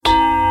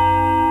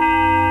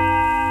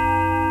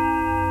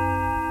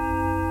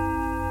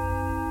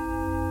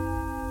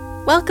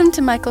Welcome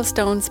to Michael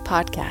Stone's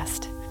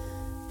podcast.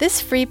 This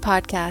free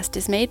podcast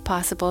is made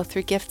possible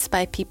through gifts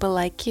by people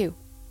like you.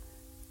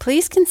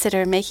 Please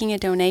consider making a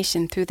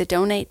donation through the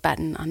donate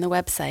button on the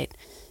website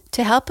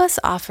to help us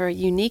offer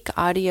unique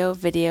audio,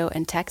 video,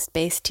 and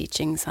text-based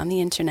teachings on the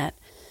internet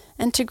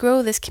and to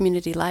grow this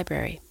community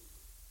library.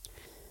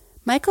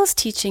 Michael's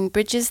teaching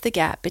bridges the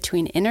gap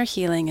between inner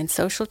healing and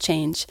social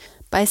change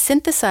by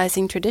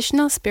synthesizing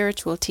traditional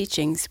spiritual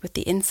teachings with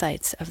the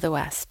insights of the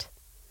West.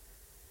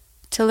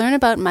 To learn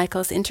about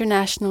Michael's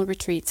international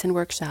retreats and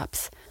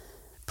workshops,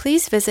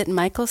 please visit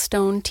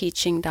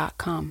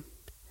michaelstoneteaching.com.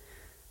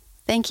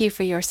 Thank you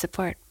for your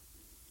support.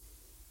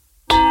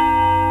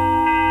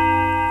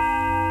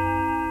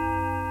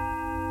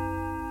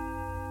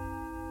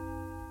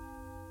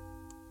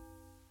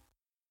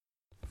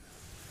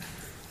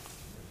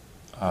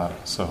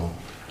 So,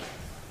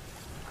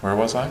 where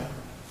was I?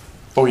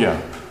 Oh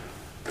yeah.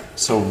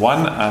 So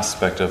one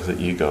aspect of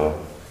the ego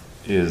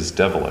is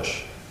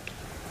devilish,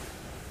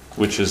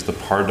 which is the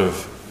part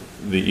of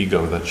the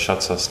ego that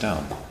shuts us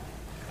down.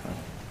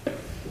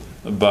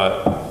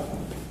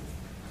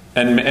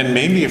 And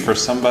maybe for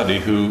somebody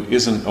who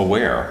isn't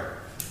aware,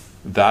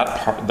 that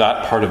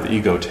part of the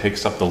ego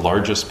takes up the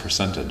largest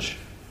percentage,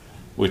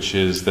 which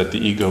is that the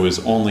ego is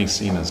only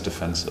seen as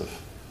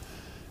defensive.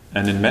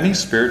 And in many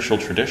spiritual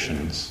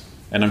traditions,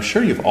 and I'm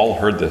sure you've all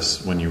heard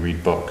this when you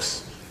read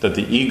books, that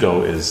the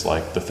ego is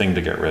like the thing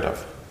to get rid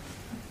of,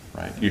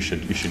 right? You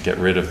should get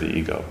rid of the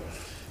ego.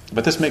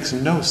 But this makes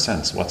no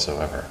sense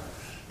whatsoever.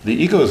 The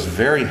ego is a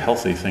very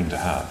healthy thing to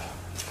have.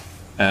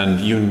 And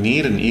you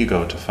need an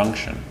ego to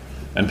function.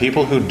 And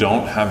people who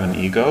don't have an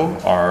ego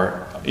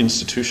are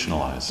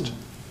institutionalized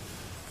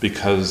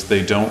because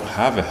they don't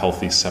have a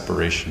healthy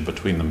separation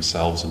between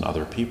themselves and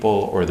other people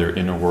or their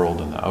inner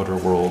world and the outer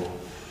world.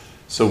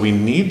 So we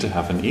need to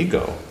have an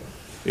ego.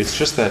 It's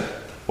just that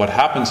what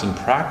happens in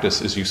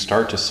practice is you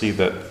start to see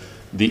that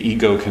the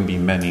ego can be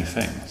many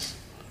things,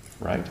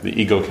 right? The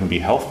ego can be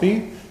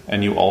healthy,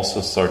 and you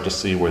also start to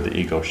see where the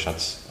ego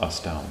shuts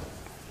us down.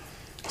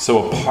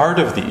 So a part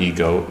of the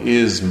ego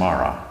is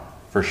Mara,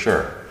 for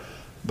sure.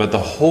 But the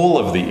whole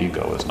of the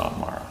ego is not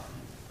Mara.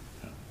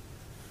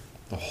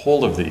 The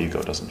whole of the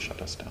ego doesn't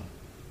shut us down.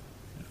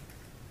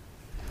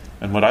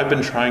 And what I've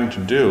been trying to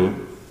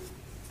do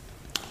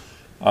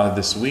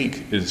this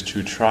week is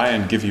to try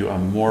and give you a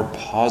more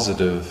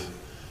positive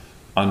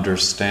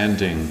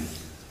understanding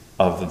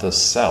of the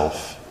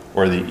self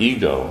or the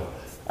ego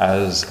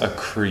as a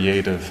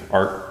creative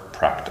art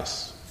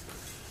practice.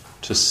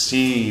 To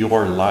see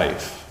your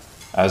life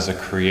as a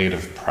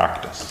creative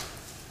practice.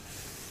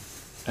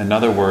 In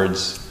other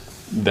words,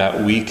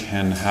 that we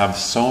can have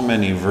so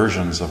many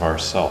versions of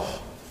ourselves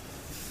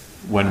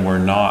when we're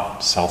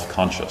not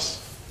self-conscious.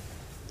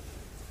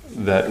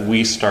 That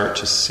we start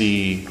to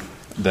see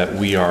that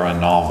we are a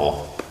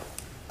novel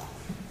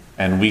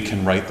and we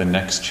can write the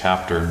next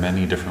chapter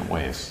many different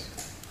ways.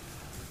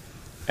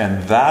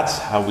 And that's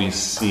how we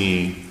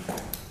see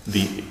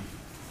the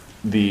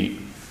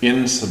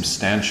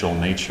insubstantial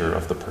nature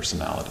of the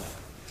personality.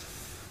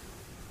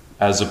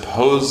 As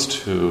opposed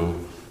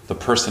to the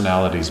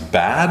personality's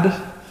bad,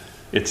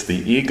 it's the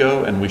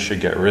ego and we should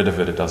get rid of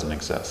it, it doesn't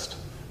exist.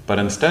 But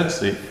instead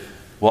see,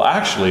 well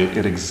actually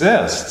it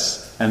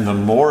exists, and the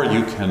more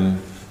you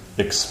can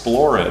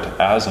explore it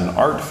as an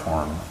art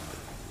form,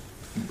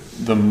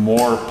 the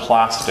more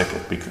plastic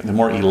the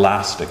more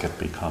elastic it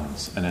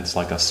becomes, and it's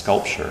like a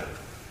sculpture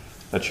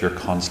that you're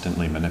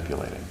constantly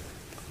manipulating.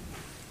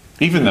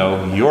 Even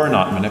though you're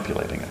not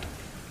manipulating it.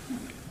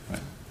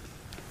 Right?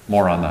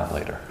 More on that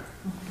later.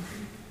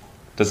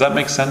 Does that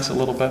make sense a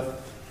little bit?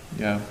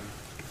 Yeah,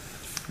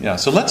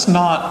 so let's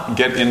not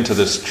get into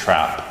this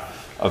trap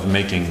of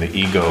making the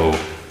ego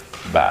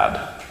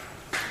bad.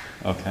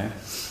 Okay?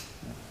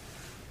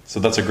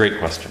 So that's a great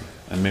question,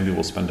 and maybe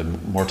we'll spend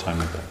more time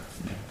with that.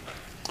 Yeah.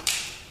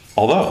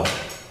 Although,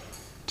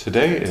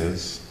 today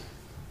is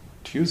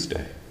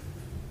Tuesday,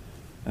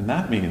 and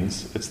that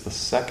means it's the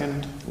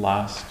second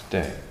last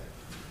day.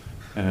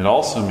 And it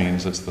also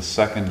means it's the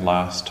second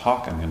last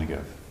talk I'm going to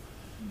give.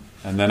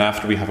 And then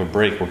after we have a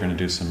break, we're going to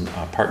do some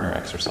partner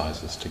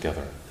exercises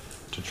together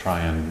to try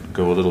and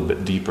go a little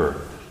bit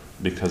deeper,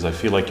 because I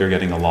feel like you're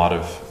getting a lot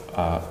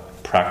of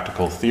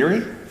practical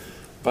theory,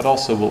 but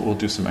also we'll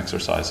do some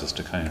exercises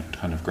to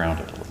kind of ground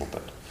it a little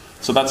bit.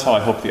 So that's how I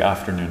hope the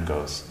afternoon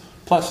goes.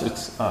 Plus,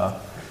 it's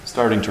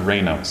starting to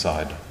rain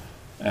outside,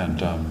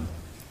 and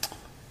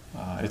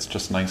it's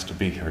just nice to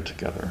be here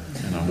together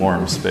in a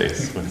warm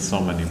space with so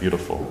many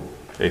beautiful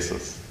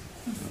faces.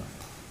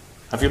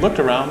 Have you looked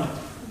around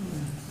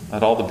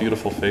at all the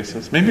beautiful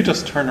faces? Maybe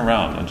just turn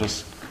around and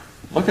just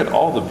look at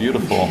all the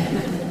beautiful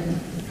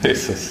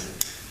faces.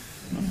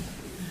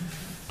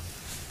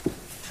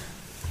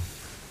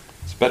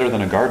 It's better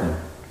than a garden.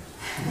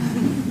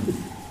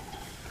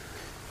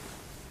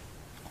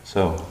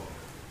 So,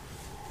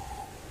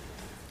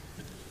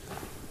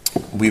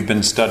 we've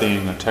been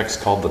studying a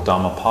text called the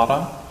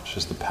Dhammapada, which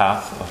is the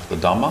path of the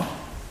Dhamma,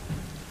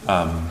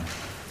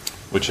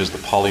 which is the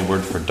Pali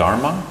word for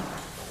Dharma.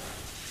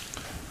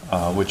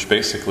 which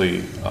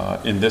basically,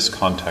 in this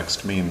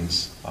context,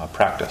 means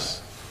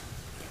practice,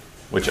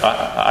 which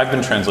I've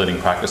been translating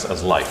practice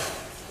as life.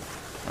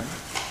 Right?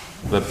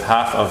 The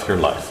path of your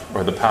life,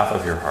 or the path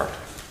of your heart.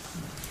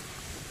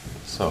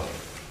 So,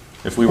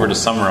 if we were to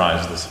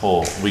summarize this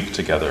whole week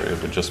together,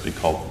 it would just be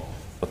called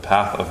the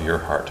path of your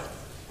heart.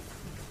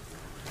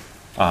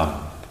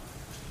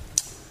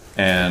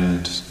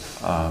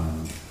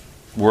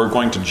 We're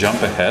going to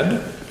jump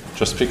ahead,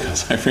 just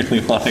because I really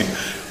want to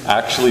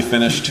actually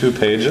finish 2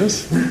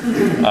 pages,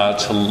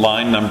 to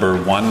line number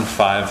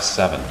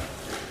 157.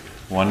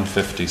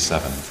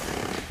 157.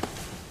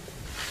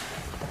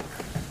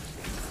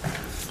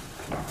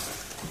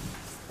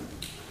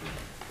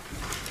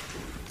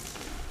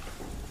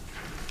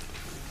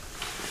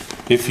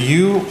 If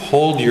you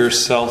hold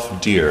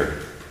yourself dear,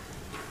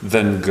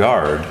 then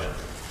guard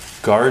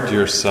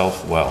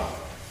yourself well.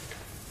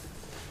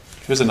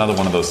 Here's another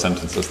one of those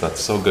sentences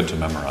that's so good to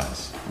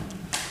memorize.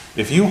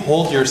 If you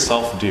hold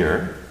yourself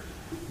dear,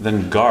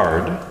 then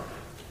guard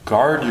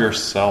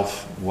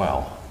yourself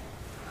well.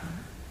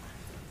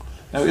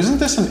 Now, isn't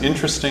this an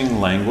interesting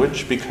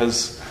language?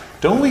 Because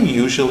don't we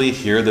usually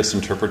hear this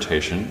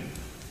interpretation,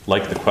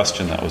 like the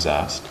question that was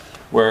asked,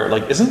 where,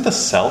 isn't the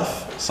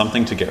self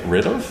something to get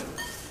rid of?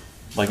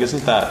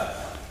 Isn't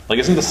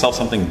the self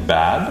something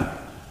bad?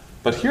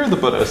 But here the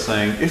Buddha is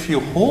saying, if you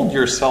hold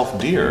yourself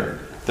dear,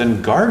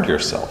 then guard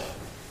yourself.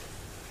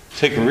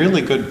 Take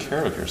really good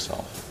care of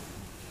yourself.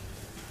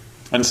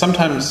 And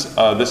sometimes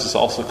this is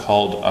also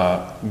called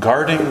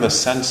guarding the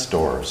sense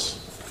doors.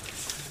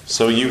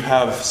 So you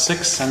have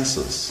 6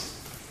 senses: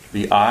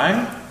 the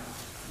eye,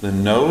 the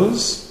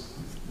nose,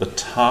 the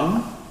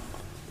tongue,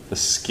 the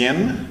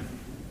skin,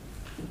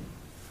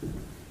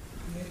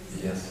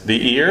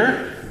 the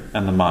ear,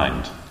 and the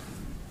mind.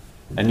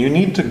 And you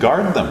need to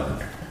guard them.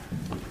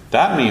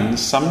 That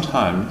means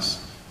sometimes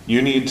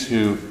you need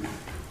to...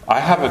 I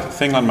have a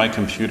thing on my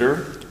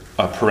computer,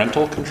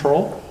 parental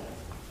control.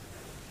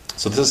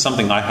 So this is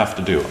something I have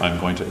to do, I'm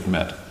going to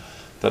admit.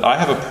 That I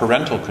have a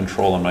parental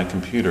control on my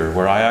computer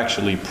where I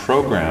actually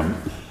program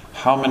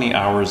how many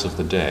hours of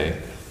the day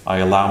I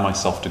allow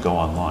myself to go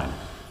online.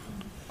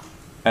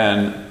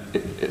 And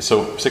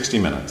so 60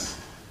 minutes.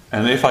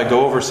 And if I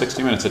go over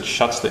 60 minutes, it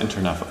shuts the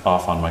internet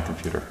off on my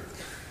computer.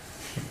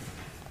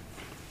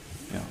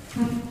 Yeah.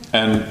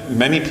 And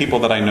many people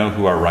that I know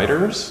who are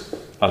writers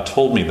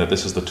told me that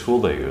this is the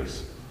tool they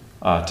use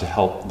to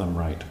help them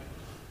write.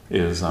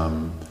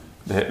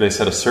 They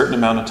set a certain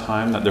amount of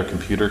time that their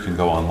computer can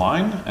go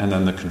online, and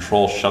then the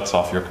control shuts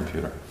off your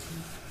computer.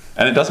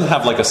 And it doesn't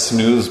have a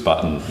snooze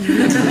button.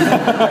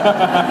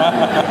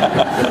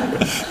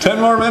 10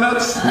 more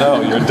minutes?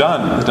 No, you're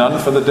done. Done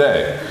for the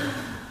day.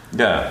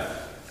 Yeah.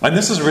 And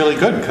this is really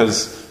good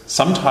because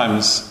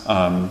sometimes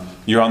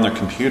you're on the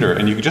computer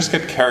and you just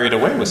get carried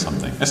away with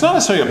something. It's not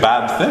necessarily a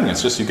bad thing,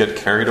 it's just you get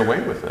carried away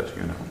with it,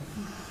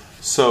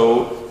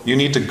 So you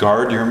need to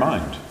guard your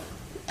mind.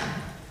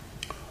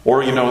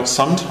 Or,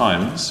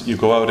 sometimes you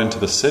go out into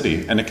the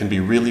city and it can be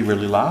really,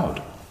 really loud.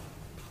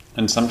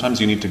 And sometimes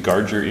you need to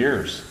guard your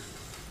ears,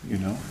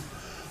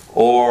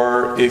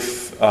 Or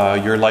if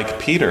you're like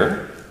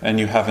Peter and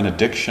you have an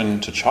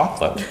addiction to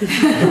chocolate,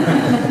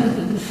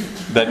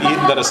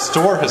 that a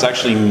store has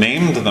actually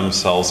named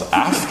themselves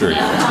after you,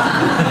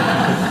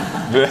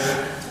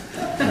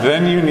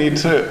 then you need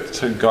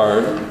to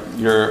guard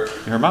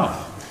your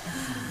mouth.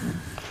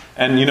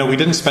 And, we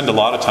didn't spend a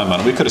lot of time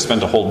on it. We could have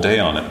spent a whole day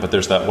on it, but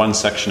there's that one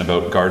section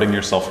about guarding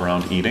yourself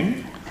around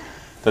eating.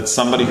 That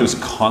somebody who's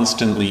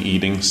constantly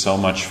eating so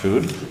much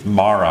food,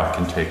 Mara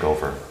can take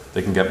over.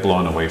 They can get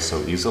blown away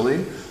so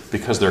easily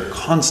because they're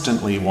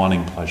constantly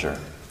wanting pleasure.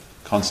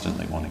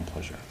 Constantly wanting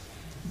pleasure.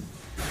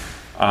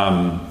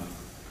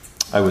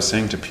 I was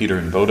saying to Peter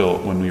and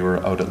Bodil when we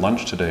were out at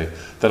lunch today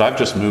that I've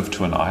just moved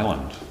to an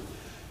island.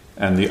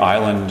 And the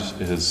island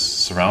is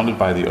surrounded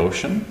by the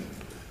ocean.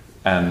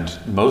 And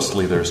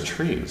mostly there's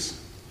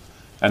trees.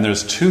 And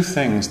there's 2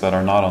 things that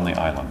are not on the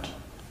island.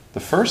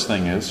 The first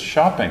thing is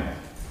shopping.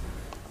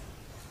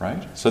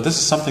 Right? So this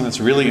is something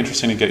that's really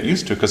interesting to get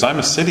used to because I'm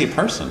a city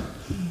person.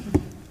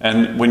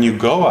 And when you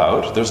go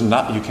out,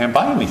 you can't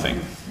buy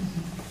anything.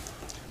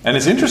 And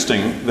it's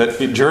interesting that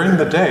during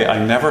the day,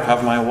 I never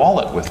have my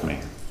wallet with me.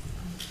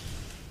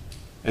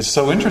 It's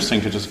so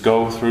interesting to just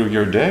go through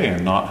your day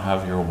and not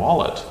have your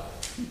wallet.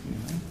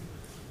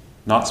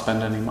 Not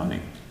spend any money.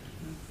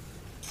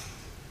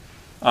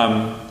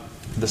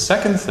 The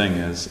second thing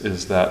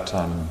is that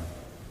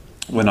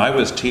when I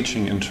was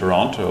teaching in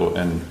Toronto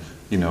and,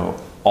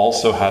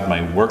 also had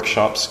my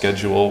workshop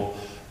schedule,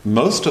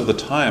 most of the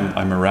time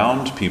I'm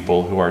around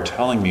people who are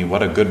telling me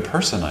what a good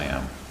person I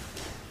am.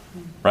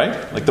 Right?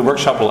 The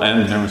workshop will end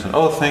and everyone says,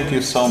 oh, thank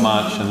you so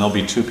much. And there'll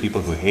be 2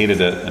 people who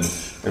hated it and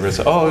everybody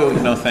says,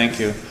 oh, thank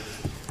you.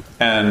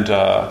 And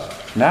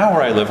now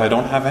where I live, I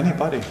don't have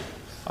anybody.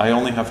 I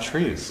only have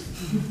trees.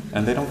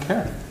 And they don't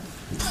care.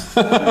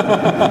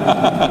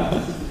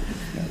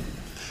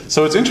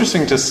 So it's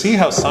interesting to see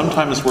how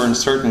sometimes we're in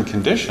certain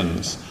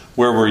conditions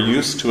where we're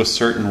used to a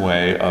certain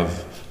way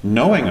of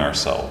knowing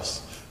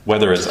ourselves,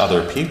 whether it's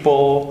other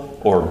people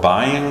or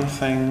buying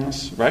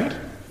things, right?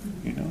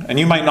 And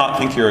you might not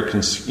think you're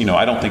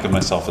I don't think of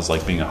myself as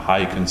like being a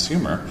high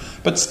consumer,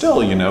 but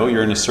still,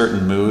 you're in a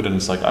certain mood and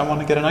it's like, I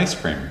want to get an ice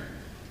cream,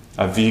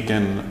 a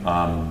vegan,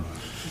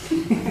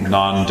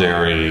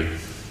 non-dairy,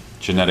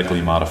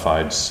 genetically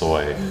modified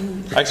soy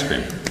ice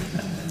cream.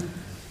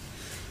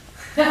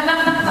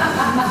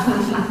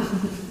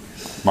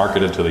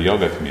 Marketed to the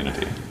yoga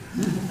community.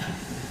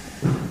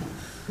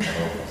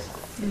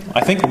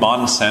 I think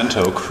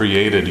Monsanto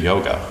created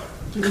yoga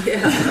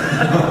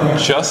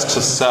just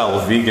to sell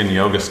vegan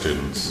yoga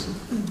students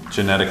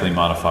genetically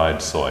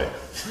modified soy.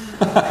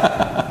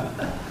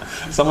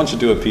 Someone should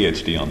do a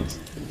PhD on this.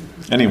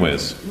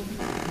 Anyways,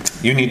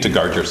 you need to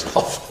guard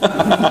yourself.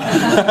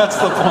 That's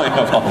the point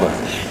of all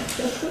this.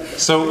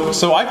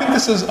 So I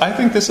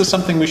think this is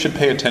something we should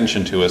pay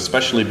attention to,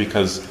 especially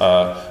because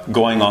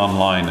going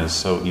online is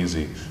so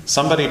easy.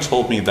 Somebody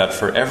told me that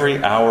for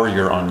every hour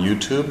you're on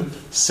YouTube,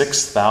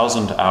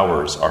 6,000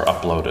 hours are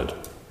uploaded.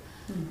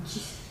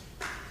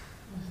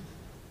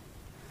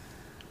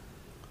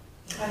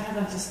 I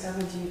haven't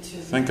discovered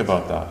YouTube. Think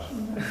about that.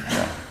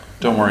 Yeah.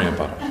 Don't worry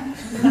about it.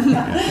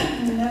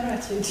 Yeah. Never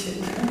at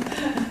YouTube.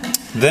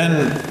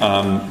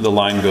 Then the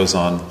line goes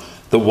on.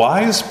 The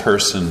wise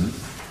person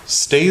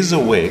stays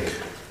awake,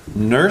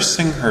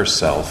 nursing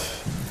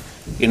herself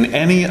in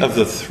any of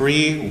the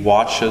 3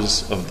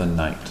 watches of the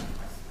night.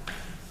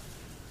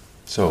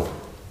 So,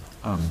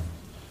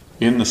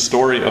 in the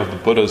story of the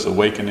Buddha's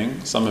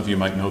awakening, some of you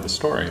might know the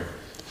story.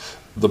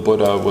 The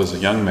Buddha was a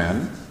young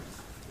man,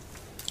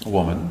 a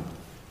woman,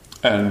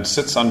 and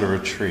sits under a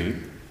tree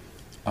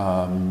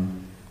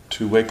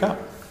to wake up.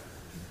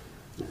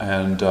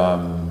 And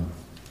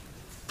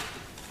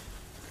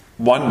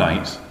one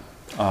night,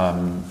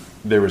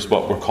 there was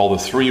what were called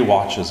the 3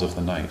 watches of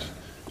the night.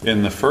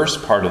 In the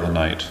first part of the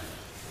night,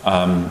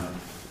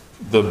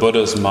 the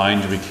Buddha's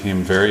mind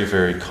became very,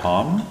 very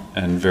calm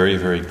and very,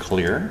 very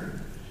clear.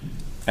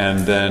 And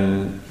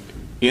then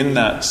in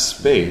that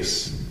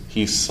space,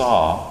 he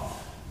saw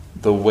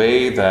the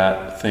way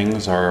that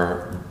things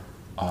are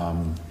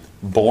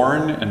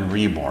born and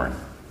reborn.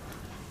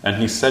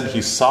 And he said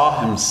he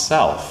saw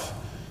himself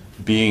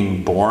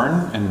being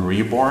born and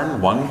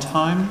reborn 1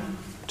 time,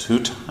 2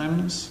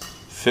 times,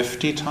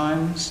 50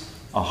 times,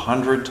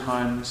 100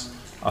 times,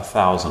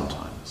 1,000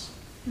 times.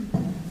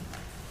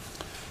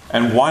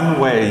 And one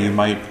way you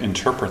might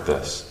interpret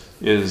this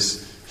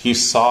is he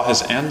saw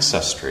his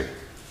ancestry,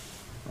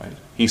 right?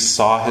 He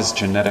saw his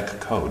genetic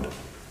code,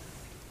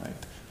 right?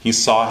 He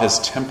saw his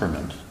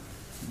temperament.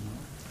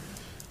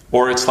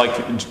 Or it's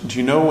like, do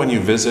you know when you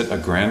visit a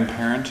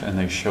grandparent and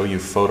they show you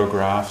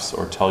photographs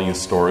or tell you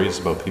stories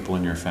about people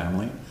in your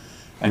family,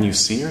 and you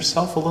see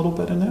yourself a little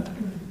bit in it?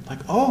 Like,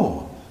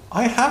 oh,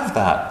 I have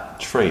that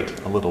trait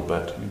a little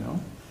bit,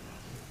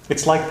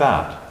 It's like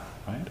that,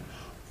 right?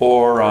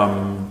 Or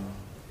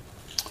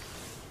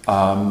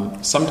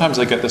sometimes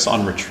I get this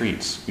on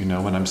retreats,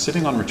 when I'm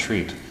sitting on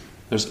retreat,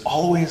 there's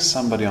always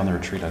somebody on the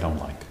retreat I don't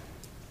like.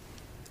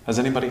 Has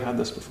anybody had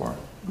this before?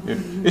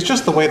 It's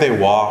just the way they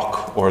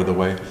walk or the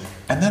way...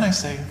 And then I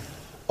say,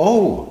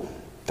 oh,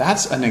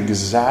 that's an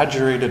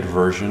exaggerated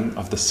version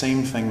of the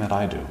same thing that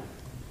I do.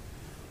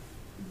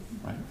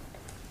 Right?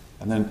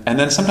 And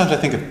then sometimes I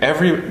think of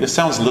it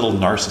sounds a little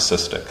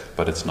narcissistic,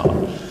 but it's not.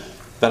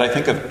 That I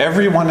think of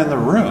everyone in the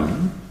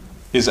room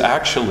is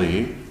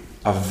actually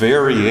a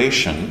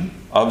variation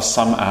of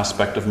some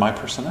aspect of my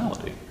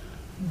personality.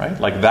 Right?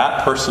 Like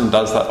that person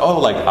does that. Oh,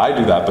 like I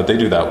do that, but they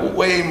do that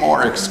way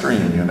more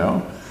extreme,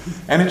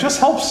 And it just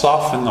helps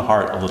soften the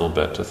heart a little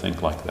bit to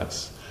think like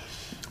this.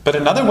 But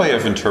another way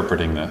of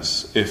interpreting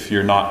this, if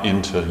you're not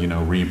into,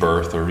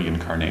 rebirth or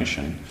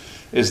reincarnation,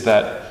 is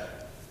that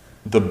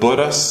the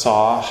Buddha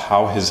saw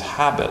how his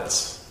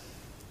habits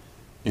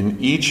in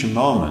each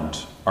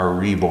moment are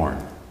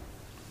reborn.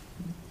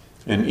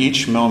 In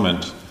each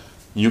moment,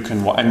 you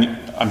can... And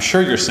I'm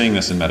sure you're seeing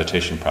this in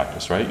meditation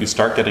practice, right? You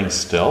start getting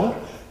still,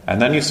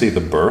 and then you see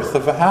the birth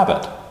of a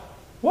habit.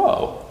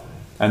 Whoa.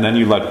 And then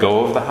you let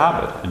go of the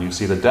habit, and you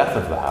see the death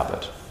of the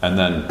habit. And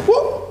then,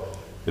 whoop,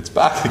 it's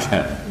back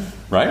again,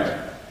 right?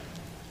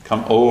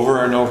 Come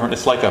over and over.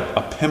 It's like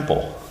a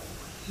pimple,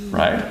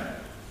 right?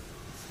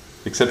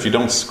 Except you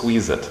don't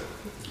squeeze it.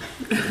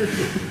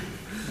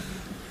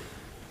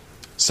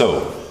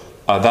 So,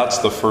 that's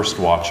the first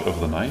watch of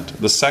the night.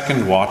 The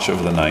second watch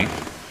of the night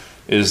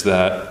is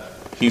that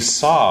he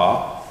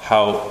saw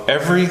how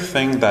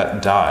everything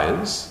that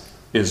dies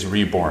is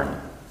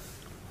reborn.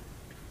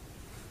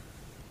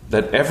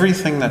 That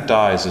everything that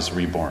dies is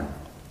reborn.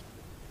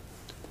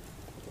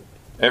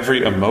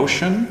 Every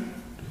emotion,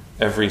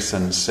 every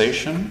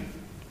sensation,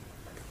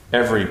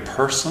 every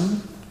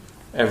person,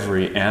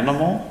 every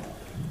animal,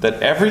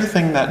 that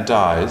everything that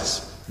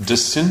dies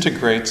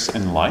disintegrates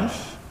in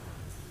life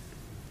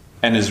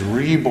and is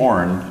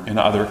reborn in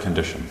other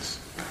conditions.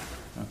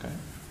 Okay.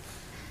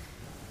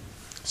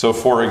 So,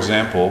 for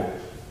example,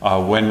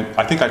 when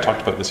I think I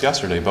talked about this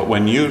yesterday, but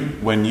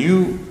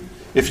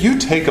if you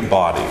take a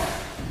body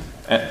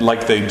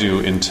like they do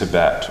in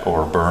Tibet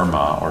or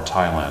Burma or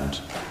Thailand,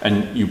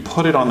 and you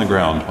put it on the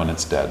ground when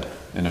it's dead,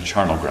 in a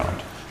charnel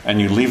ground, and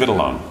you leave it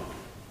alone,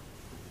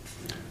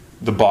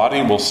 the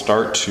body will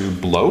start to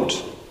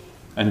bloat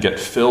and get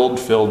filled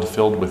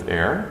with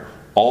air.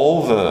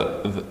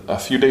 A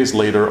few days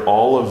later,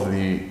 all of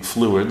the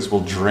fluids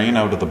will drain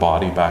out of the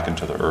body back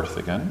into the earth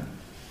again.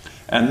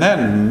 And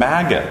then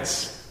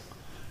maggots.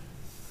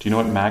 Do you know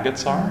what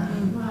maggots are?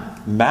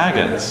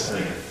 Maggots.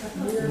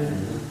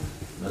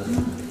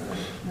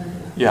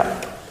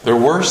 Yeah, they're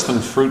worse than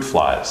fruit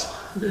flies.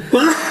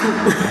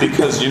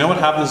 Because you know what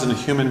happens in a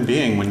human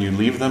being when you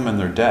leave them and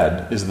they're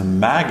dead is the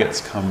maggots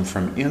come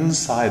from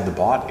inside the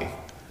body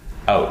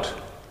out.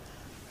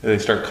 They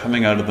start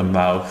coming out of the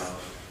mouth,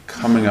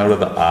 coming out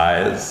of the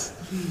eyes,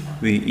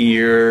 the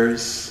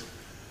ears.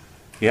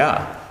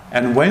 Yeah.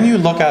 And when you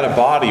look at a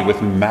body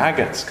with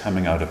maggots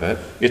coming out of it,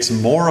 it's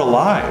more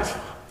alive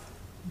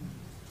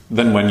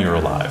than when you're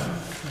alive.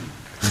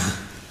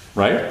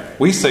 Right?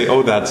 We say,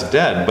 oh, that's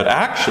dead, but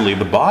actually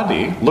the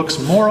body looks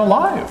more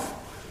alive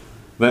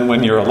than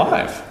when you're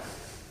alive.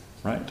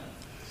 Right?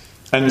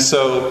 And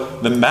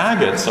so the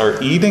maggots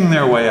are eating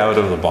their way out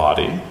of the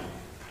body.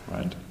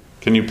 Right?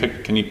 Can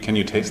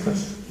you taste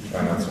this?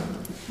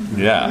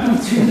 Yeah.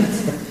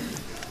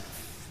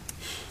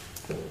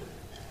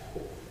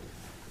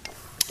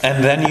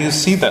 And then you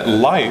see that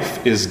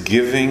life is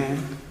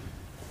giving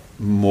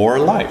more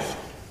life,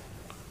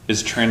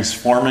 is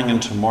transforming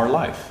into more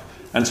life.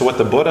 And so what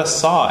the Buddha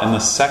saw in the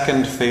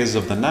second phase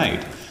of the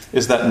night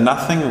is that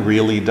nothing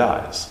really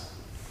dies.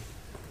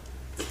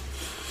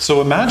 So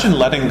imagine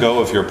letting go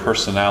of your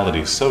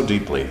personality so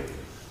deeply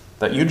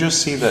that you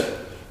just see that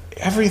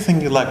everything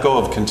you let go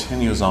of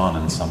continues on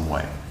in some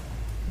way.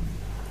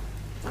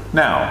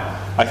 Now,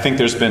 I think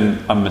there's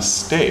been a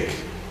mistake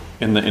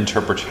in the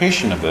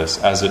interpretation of this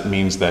as it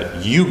means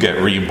that you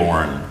get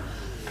reborn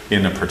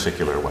in a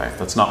particular way.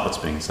 That's not what's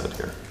being said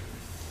here.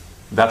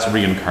 That's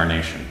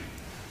reincarnation.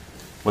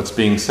 What's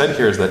being said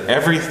here is that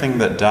everything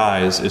that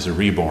dies is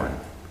reborn.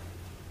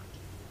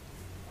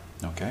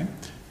 Okay?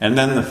 And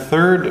then the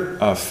third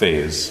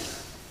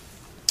phase,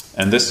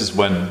 and this is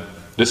what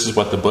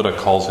the Buddha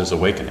calls his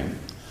awakening,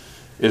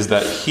 is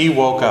that he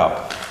woke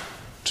up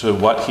to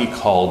what he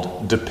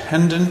called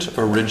dependent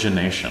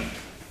origination.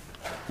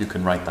 You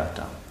can write that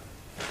down.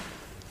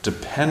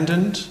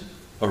 Dependent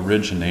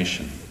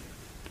origination.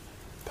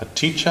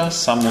 Paticca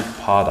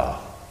samuppada.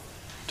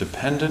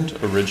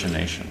 Dependent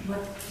origination. What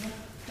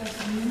does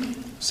it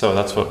mean? So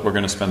that's what we're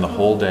going to spend the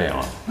whole day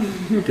on.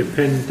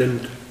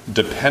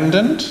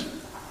 Dependent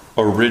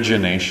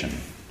origination.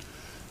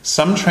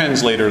 Some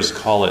translators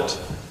call it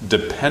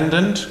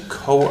dependent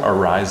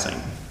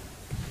co-arising.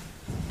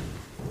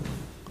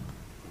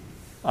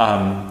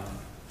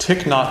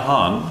 Thich Nhat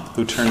Hanh,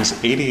 who turns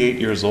 88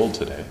 years old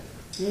today,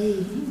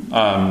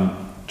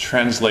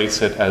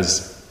 translates it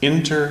as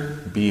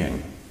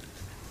interbeing.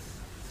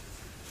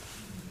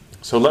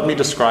 So let me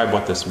describe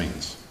what this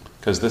means,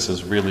 because this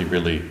is really,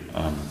 really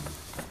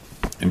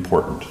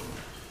important.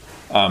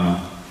 A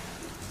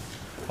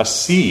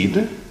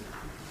seed,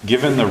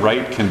 given the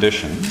right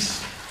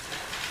conditions,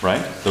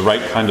 right? The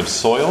right kind of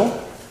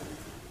soil,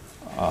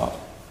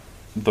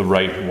 the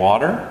right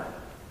water,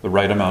 the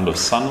right amount of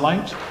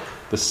sunlight,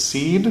 the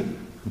seed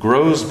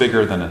grows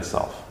bigger than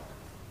itself.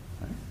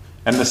 Right?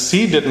 And the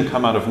seed didn't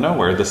come out of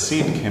nowhere. The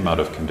seed came out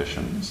of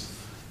conditions.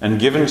 And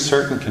given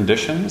certain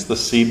conditions, the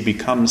seed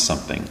becomes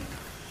something.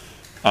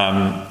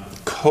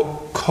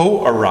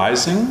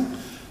 Co-arising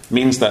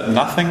means that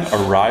nothing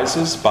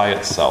arises by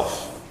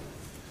itself.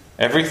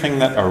 Everything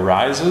that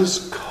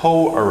arises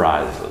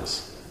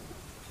co-arises.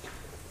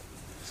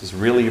 This is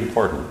really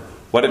important.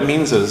 What it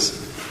means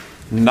is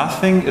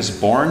nothing is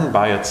born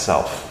by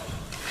itself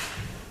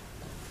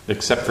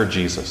except for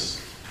Jesus.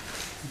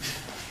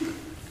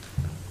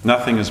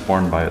 Nothing is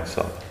born by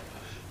itself.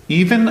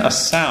 Even a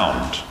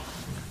sound.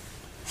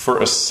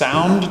 For a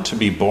sound to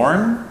be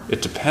born,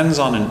 it depends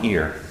on an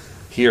ear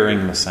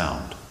hearing the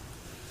sound.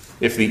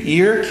 If the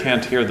ear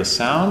can't hear the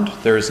sound,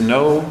 there is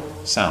no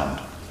sound.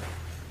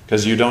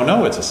 Because you don't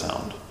know it's a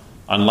sound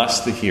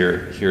unless the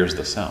ear hears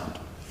the sound.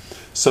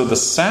 So the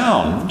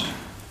sound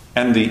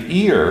and the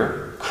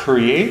ear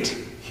create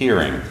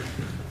hearing.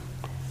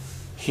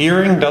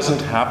 Hearing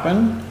doesn't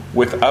happen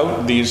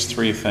without these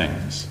three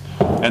things.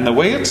 And the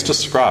way it's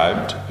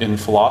described in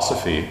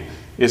philosophy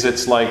is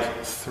it's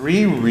like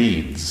three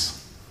reeds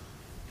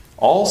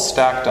all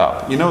stacked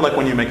up. You know, like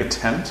when you make a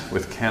tent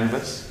with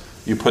canvas,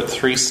 you put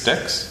 3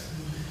 sticks,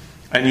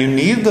 and you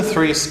need the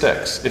 3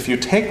 sticks. If you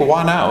take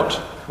one out,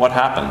 what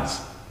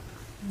happens?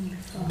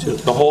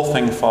 The whole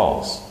thing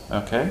falls.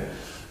 Okay?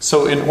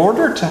 So in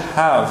order to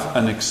have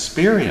an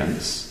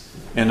experience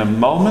in a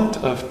moment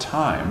of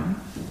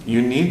time,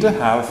 you need to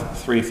have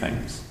 3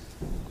 things.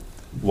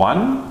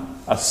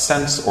 1, a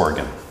sense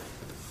organ.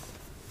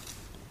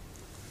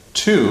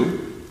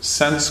 2,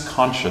 sense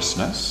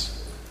consciousness.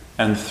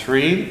 And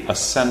 3, a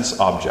sense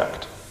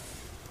object.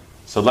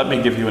 So let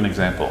me give you an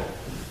example.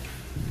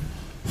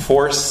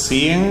 For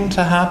seeing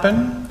to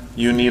happen,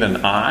 you need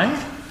an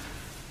eye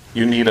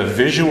you need a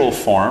visual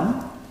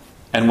form,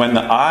 and when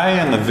the eye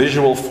and the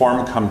visual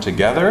form come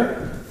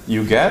together,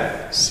 you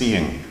get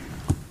seeing.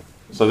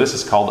 So this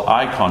is called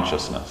eye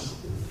consciousness.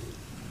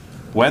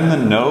 When the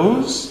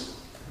nose,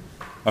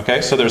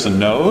 okay, so there's a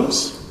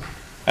nose,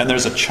 and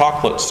there's a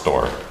chocolate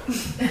store.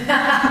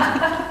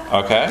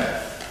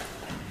 Okay?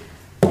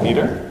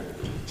 Peter?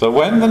 So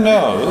when the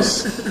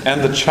nose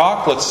and the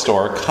chocolate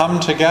store come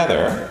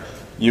together,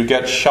 you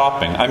get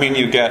shopping. I mean,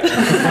 you get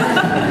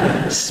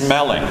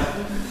smelling.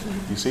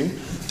 You see?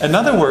 In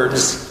other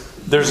words,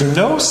 there's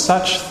no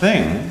such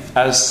thing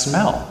as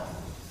smell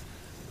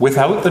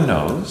without the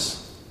nose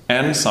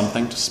and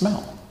something to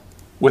smell.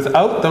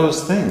 Without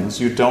those things,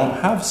 you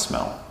don't have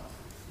smell.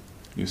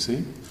 You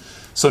see?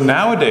 So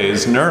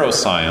nowadays,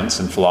 neuroscience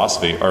and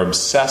philosophy are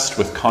obsessed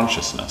with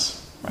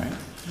consciousness, right?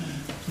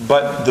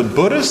 But the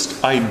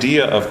Buddhist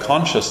idea of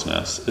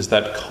consciousness is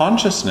that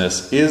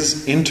consciousness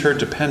is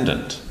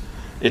interdependent.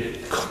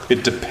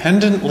 It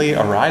dependently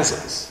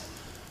arises,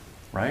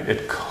 right?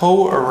 It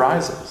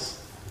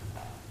co-arises.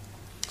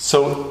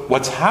 So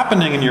what's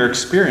happening in your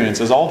experience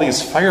is all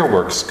these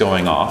fireworks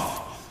going off,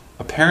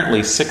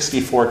 apparently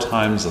 64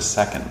 times a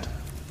second.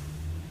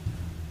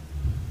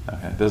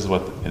 Okay, this is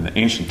what, in the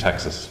ancient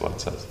texts, this is what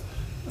it says.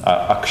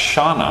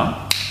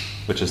 Akshana,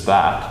 which is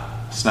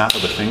that, snap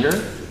of the finger,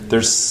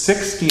 there's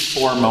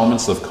 64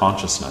 moments of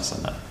consciousness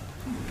in it.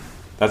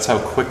 That's how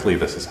quickly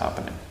this is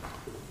happening.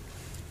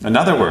 In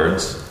other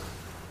words,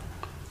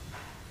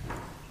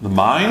 the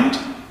mind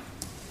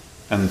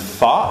and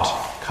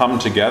thought come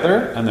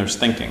together and there's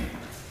thinking.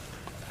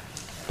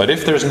 But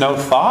if there's no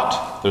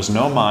thought, there's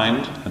no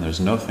mind and there's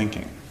no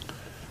thinking.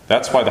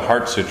 That's why the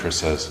Heart Sutra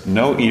says,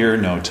 no ear,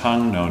 no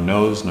tongue, no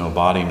nose, no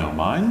body, no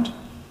mind.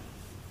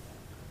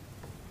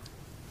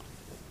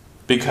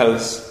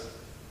 Because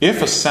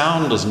if a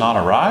sound does not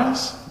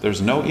arise,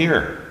 there's no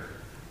ear.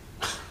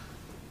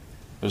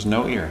 There's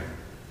no ear.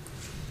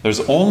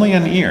 There's only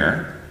an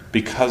ear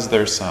because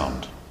there's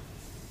sound.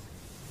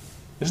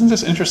 Isn't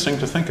this interesting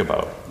to think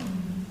about?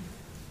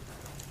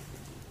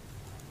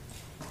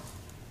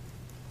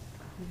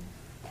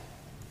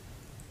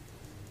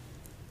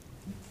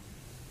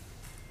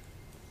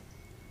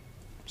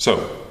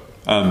 So,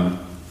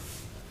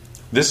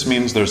 this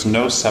means there's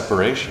no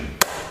separation.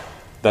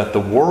 That the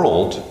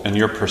world and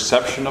your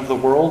perception of the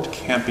world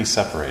can't be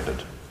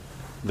separated.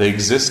 They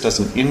exist as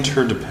an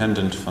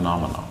interdependent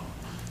phenomenon.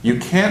 You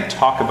can't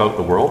talk about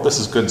the world. This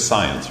is good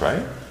science,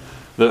 right?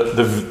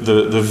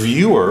 The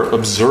viewer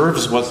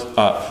observes what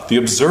the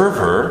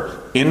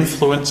observer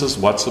influences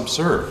what's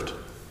observed.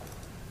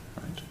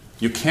 Right?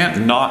 You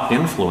can't not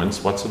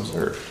influence what's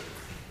observed.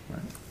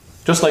 Right?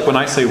 Just like when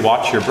I say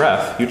watch your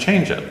breath, you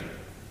change it.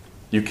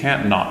 You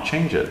can't not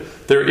change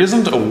it. There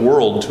isn't a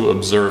world to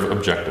observe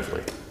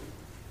objectively.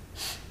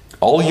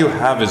 All you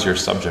have is your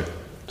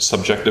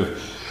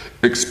subjective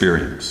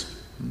experience.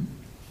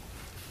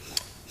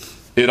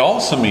 It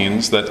also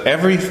means that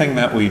everything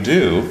that we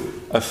do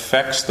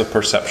affects the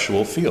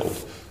perceptual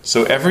field.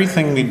 So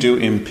everything we do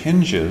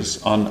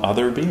impinges on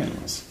other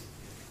beings.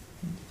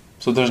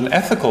 So there's an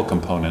ethical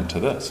component to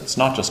this. It's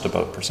not just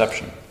about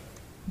perception.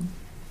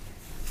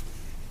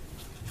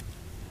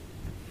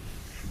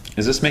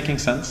 Is this making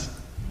sense?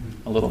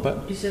 A little bit?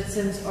 You said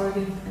sense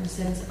organ and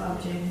sense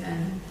object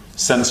and...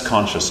 Sense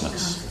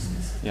consciousness.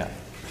 Yeah.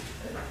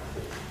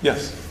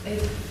 Yes?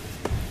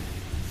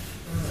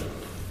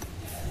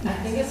 I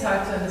think it's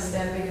hard to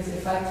understand because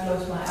if I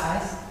close my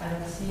eyes, I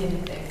don't see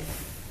anything,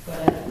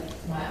 but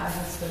my eyes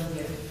are still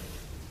here.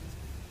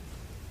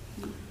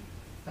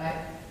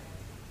 Right?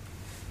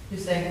 You're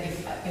saying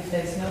if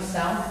there's no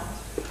sound,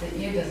 the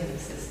ear doesn't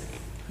exist.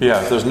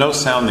 Yeah, if there's no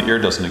sound, the ear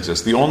doesn't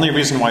exist. The only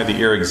reason why the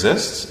ear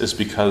exists is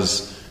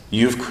because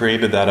you've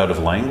created that out of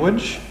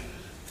language,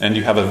 and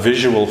you have a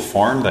visual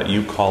form that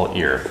you call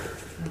ear.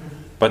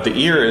 But the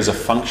ear is a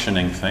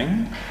functioning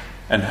thing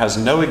and has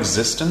no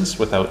existence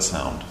without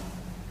sound.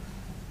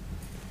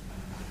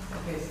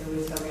 Okay, so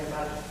we're talking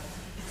about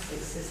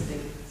its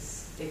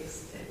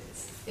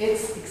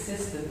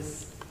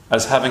existence.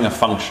 As having a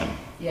function.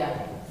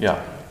 Yeah.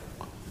 Yeah.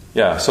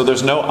 Yeah, so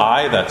there's no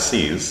eye that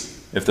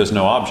sees if there's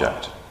no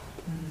object.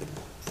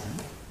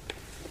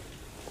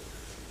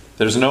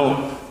 There's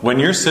no... When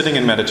you're sitting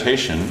in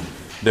meditation,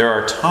 there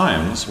are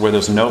times where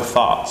there's no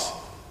thoughts.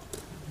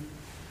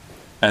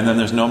 And then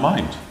there's no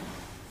mind.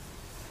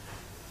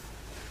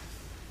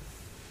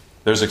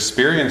 There's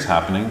experience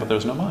happening, but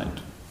there's no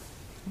mind.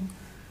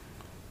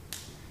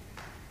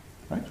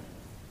 Right?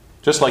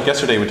 Just like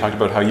yesterday we talked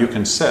about how you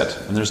can sit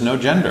and there's no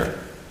gender.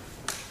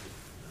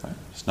 Right?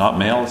 It's not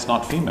male, it's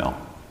not female.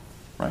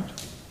 Right?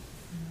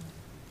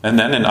 And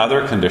then in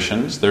other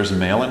conditions, there's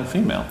male and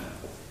female.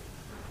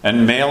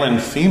 And male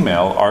and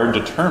female are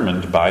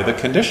determined by the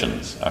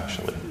conditions,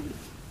 actually.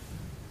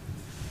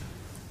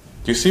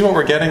 Do you see what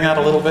we're getting at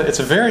a little bit? It's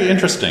very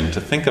interesting to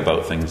think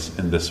about things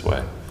in this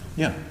way.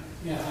 Yeah?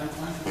 Yeah, I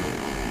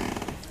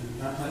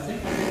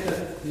think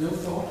that no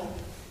thought,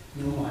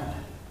 no mind.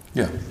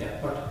 Yeah. Yeah,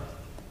 but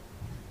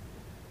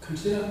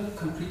consider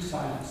complete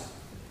silence.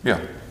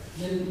 Yeah.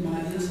 Then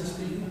my ears are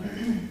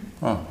speaking.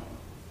 Oh.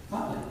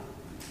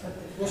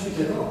 touch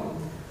it at all.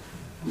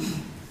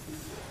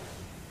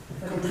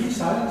 Complete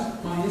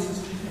silence, my ears are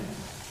speaking.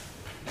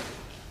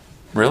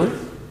 Really?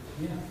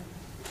 Yeah,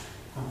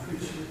 I'm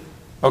pretty sure.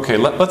 Okay,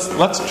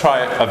 let's try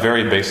a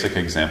very basic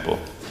example.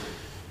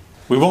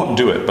 We won't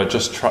do it, but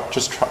just try,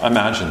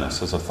 imagine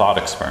this as a thought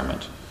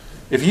experiment.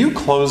 If you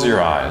close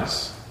your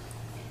eyes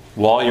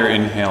while you're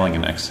inhaling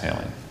and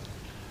exhaling,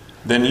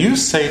 then you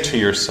say to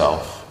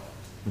yourself,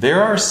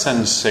 there are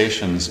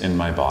sensations in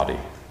my body.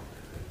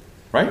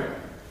 Right?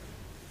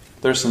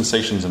 There are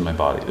sensations in my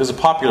body. It's a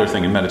popular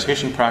thing in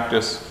meditation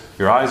practice.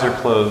 Your eyes are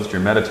closed,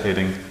 you're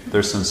meditating,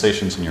 there's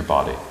sensations in your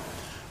body.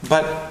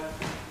 But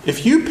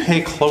if you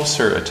pay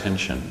closer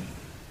attention,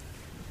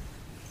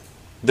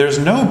 there's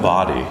no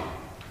body.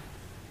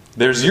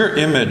 There's your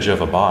image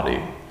of a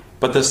body,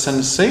 but the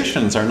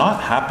sensations are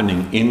not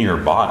happening in your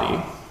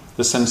body.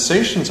 The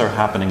sensations are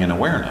happening in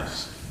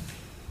awareness.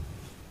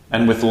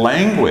 And with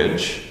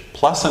language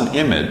plus an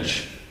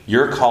image,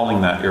 you're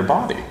calling that your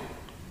body.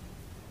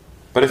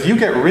 But if you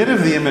get rid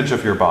of the image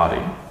of your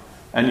body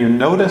and you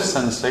notice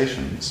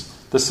sensations,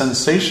 the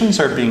sensations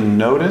are being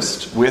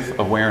noticed with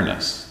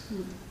awareness.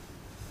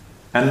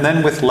 And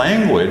then with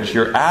language,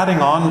 you're adding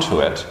on to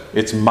it,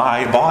 it's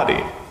my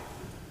body.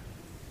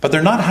 But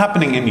they're not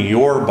happening in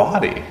your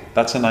body.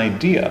 That's an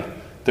idea.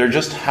 They're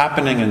just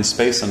happening in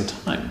space and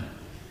time.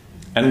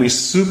 And we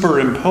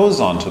superimpose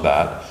onto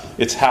that,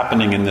 it's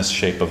happening in this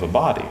shape of a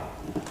body.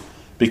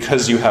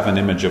 Because you have an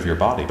image of your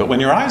body. But when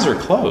your eyes are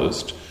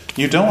closed,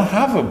 you don't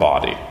have a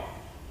body.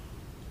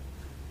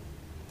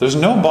 There's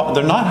no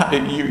they're not.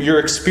 Your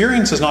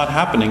experience is not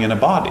happening in a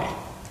body.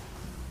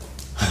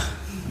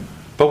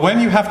 But when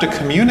you have to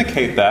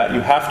communicate that, you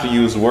have to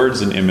use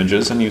words and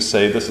images, and you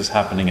say, this is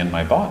happening in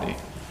my body.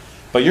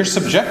 But your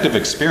subjective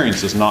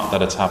experience is not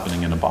that it's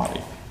happening in a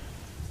body.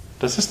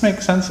 Does this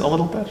make sense a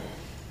little bit?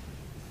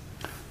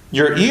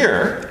 Your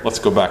ear, let's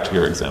go back to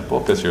your example,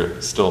 because you're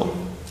still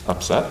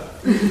upset.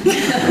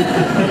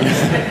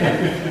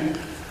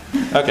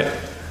 Okay.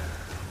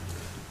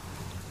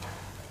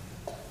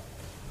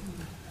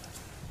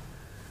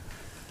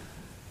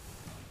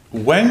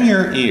 When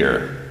your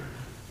ear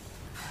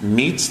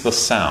meets the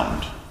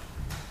sound,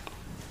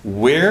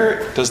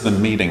 where does the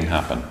meeting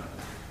happen?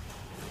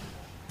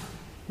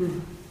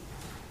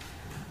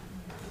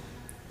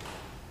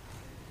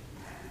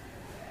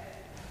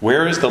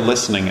 Where is the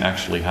listening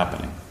actually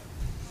happening?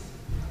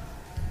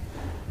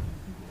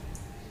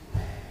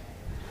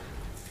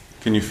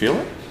 Can you feel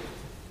it?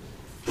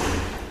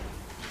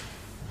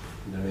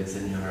 No, it's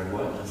in your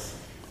awareness.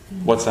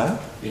 What's that?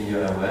 In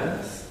your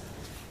awareness.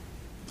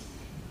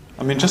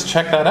 I mean, just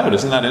check that out.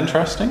 Isn't that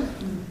interesting?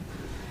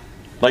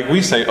 Like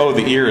we say, oh,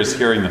 the ear is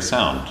hearing the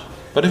sound.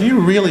 But if you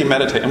really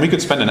meditate, and we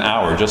could spend an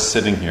hour just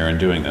sitting here and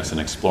doing this and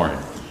exploring.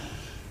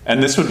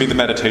 And this would be the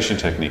meditation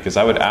technique, is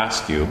I would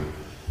ask you,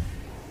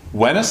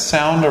 when a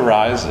sound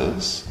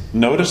arises,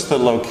 notice the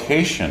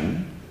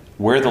location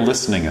where the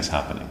listening is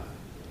happening.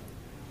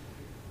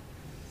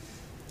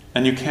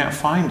 And you can't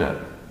find it.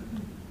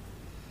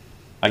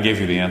 I gave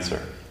you the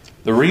answer.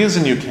 The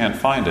reason you can't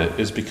find it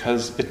is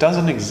because it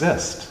doesn't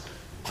exist.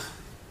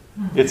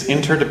 It's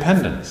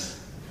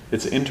interdependence.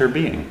 It's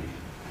interbeing.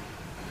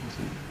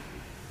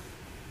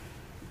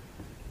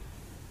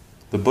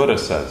 The Buddha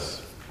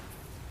says,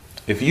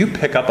 if you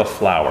pick up a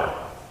flower,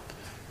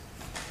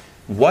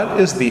 what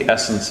is the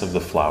essence of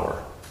the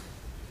flower?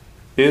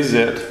 Is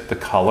it the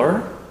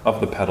color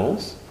of the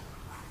petals?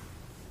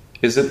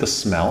 Is it the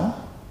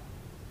smell?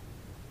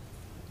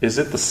 Is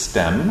it the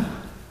stem?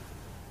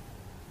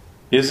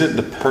 Is it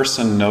the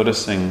person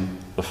noticing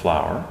the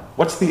flower?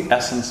 What's the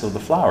essence of the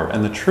flower?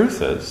 And the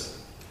truth is,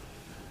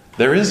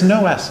 there is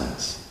no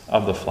essence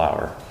of the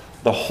flower.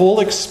 The whole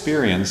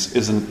experience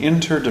is an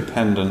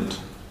interdependent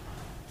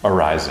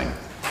arising.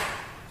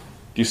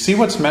 Do you see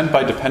what's meant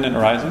by dependent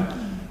arising?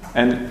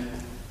 And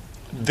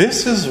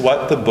this is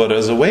what the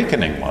Buddha's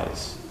awakening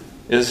was,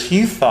 is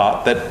he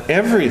thought that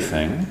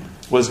everything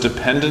was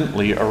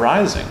dependently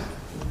arising.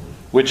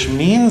 Which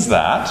means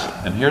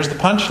that, and here's the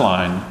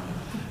punchline,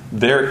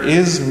 there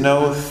is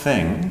no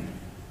thing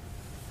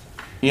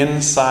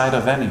inside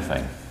of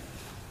anything.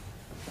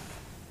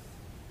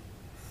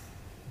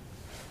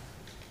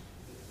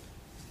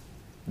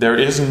 There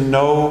is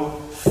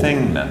no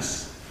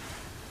thingness.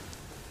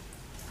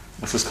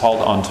 This is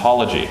called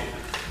ontology.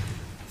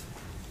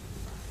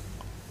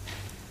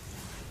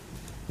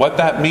 What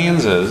that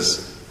means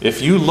is,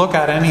 if you look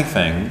at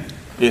anything,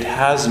 it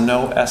has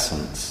no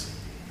essence.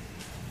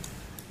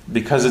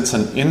 Because it's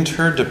an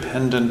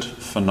interdependent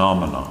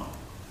phenomenon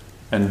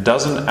and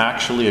doesn't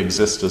actually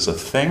exist as a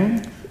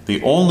thing.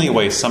 The only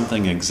way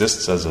something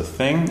exists as a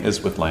thing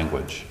is with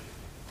language.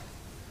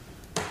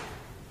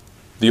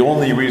 The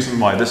only reason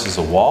why this is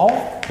a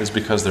wall is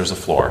because there's a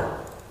floor.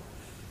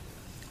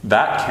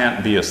 That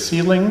can't be a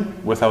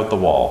ceiling without the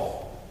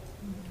wall.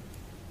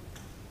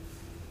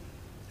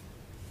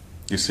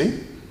 You see?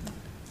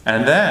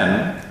 And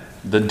then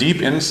the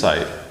deep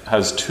insight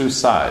has two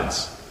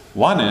sides.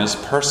 One is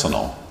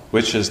personal,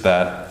 which is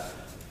that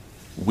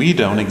we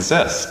don't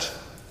exist.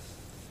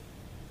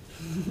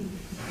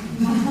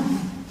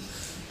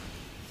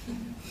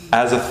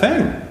 as a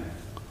thing.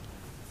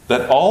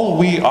 That all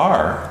we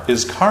are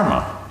is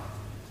karma,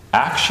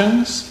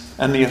 actions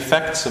and the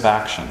effects of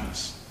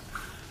actions.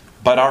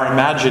 But our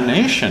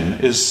imagination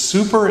is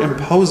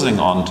superimposing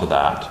onto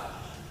that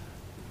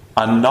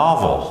a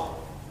novel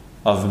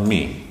of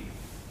me.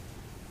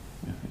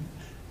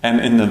 And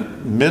in the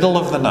middle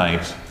of the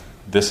night,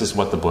 this is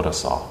what the Buddha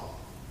saw.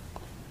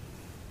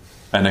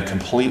 And it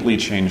completely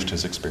changed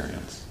his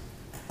experience.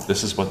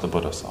 This is what the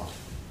Buddha saw.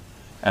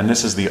 And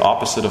this is the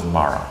opposite of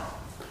Mara.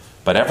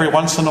 But every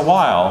once in a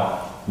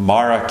while,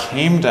 Mara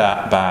came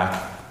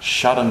back,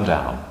 shut him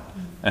down,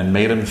 and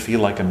made him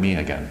feel like a me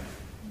again.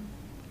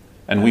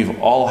 And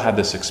we've all had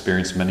this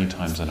experience many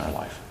times in our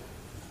life.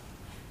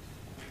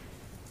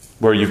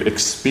 Where you've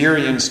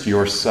experienced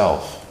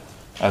yourself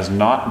as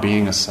not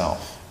being a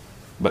self,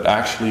 but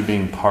actually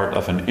being part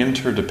of an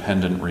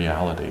interdependent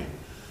reality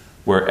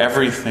where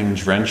everything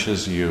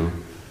drenches you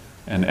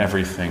and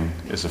everything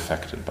is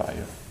affected by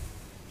you.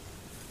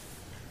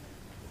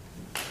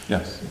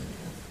 Yes?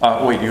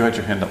 Wait, you had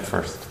your hand up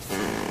first.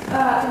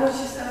 I was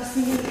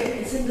thinking,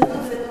 it's a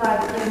little bit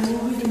like the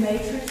movie The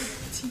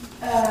Matrix.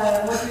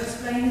 What you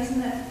explained,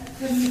 isn't it?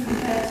 Couldn't you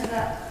compare to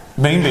that?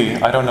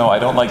 Maybe, I don't know. I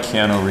don't like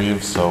Keanu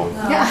Reeves, so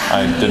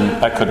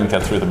I couldn't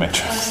get through The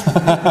Matrix.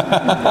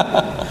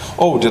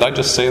 Oh, did I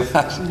just say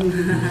that?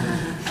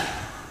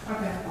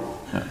 Okay.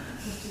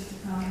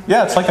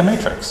 Yeah, it's like a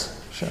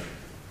Matrix. Sure.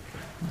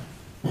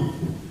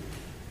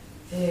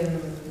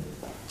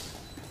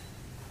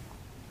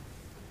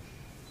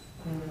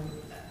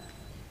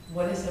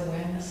 What is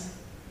awareness?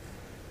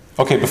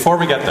 Okay, before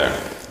we get there,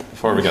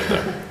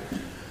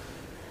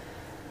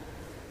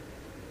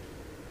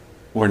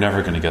 we're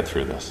never going to get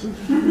through this.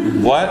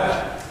 What?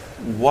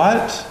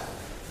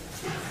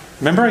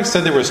 Remember I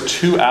said there was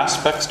two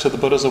aspects to the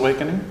Buddha's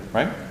awakening,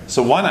 right?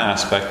 So one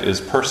aspect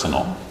is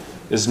personal,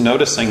 is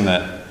noticing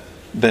that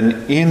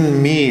then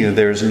in me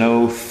there's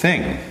no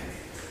thing.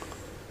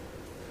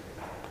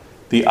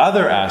 The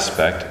other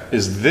aspect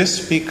is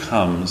this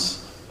becomes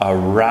a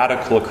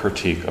radical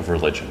critique of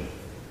religion.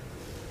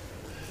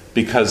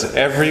 Because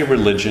every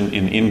religion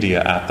in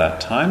India at that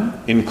time,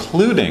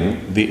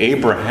 including the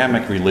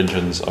Abrahamic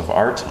religions of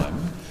our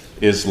time,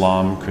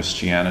 Islam,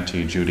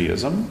 Christianity,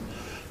 Judaism,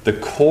 the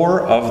core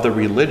of the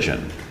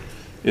religion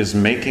is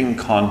making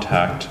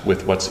contact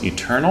with what's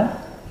eternal,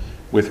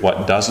 with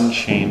what doesn't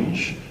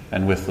change,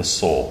 and with the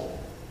soul.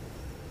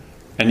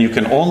 And you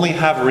can only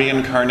have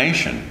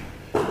reincarnation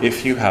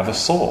if you have a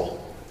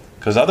soul.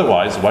 Because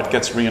otherwise, what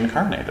gets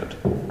reincarnated?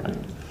 Right?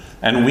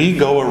 And we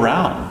go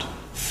around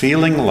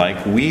feeling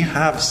like we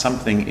have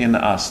something in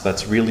us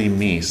that's really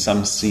me,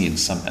 some seed,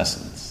 some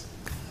essence.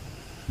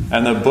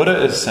 And the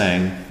Buddha is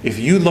saying, if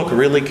you look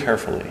really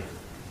carefully,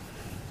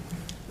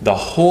 the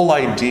whole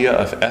idea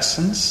of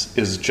essence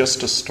is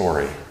just a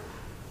story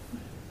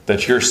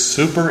that you're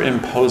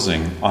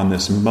superimposing on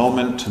this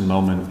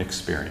moment-to-moment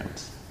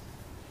experience.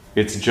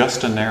 It's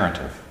just a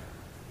narrative.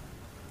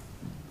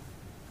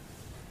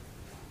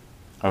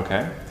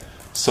 Okay?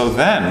 So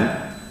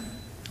then,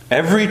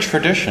 every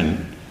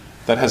tradition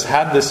that has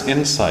had this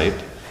insight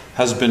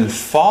has been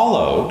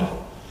followed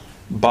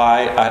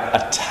by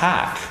an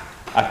attack,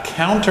 a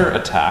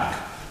counterattack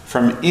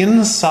from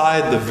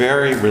inside the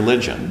very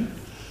religion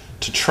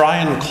to try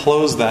and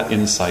close that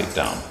insight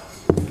down.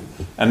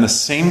 And the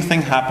same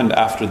thing happened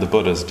after the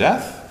Buddha's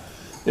death,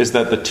 is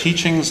that the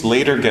teachings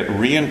later get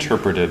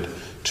reinterpreted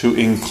to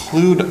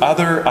include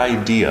other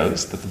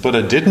ideas that the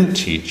Buddha didn't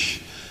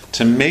teach,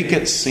 to make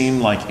it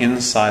seem like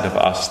inside of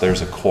us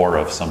there's a core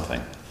of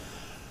something.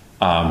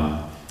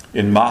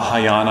 In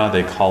Mahayana,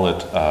 they call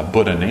it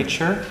Buddha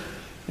nature.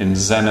 In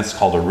Zen, it's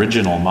called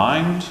original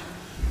mind.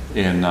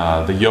 In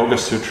the Yoga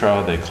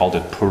Sutra, they called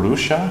it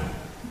Purusha.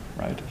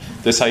 Right?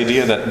 This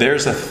idea that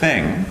there's a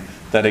thing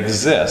that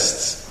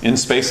exists in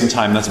space and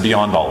time that's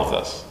beyond all of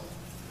this,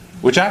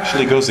 which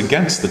actually goes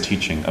against the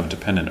teaching of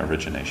dependent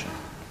origination.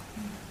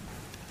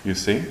 You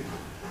see?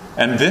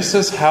 And this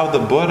is how the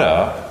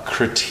Buddha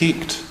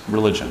critiqued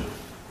religion.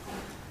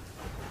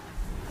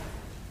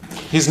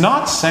 He's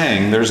not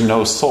saying there's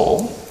no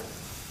soul.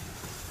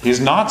 He's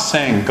not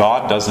saying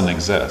God doesn't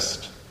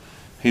exist.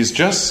 He's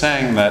just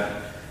saying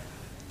that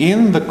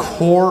in the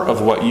core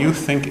of what you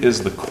think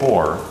is the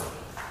core,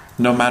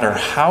 no matter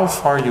how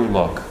far you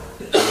look,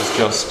 it's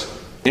just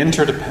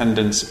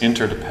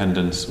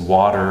interdependence,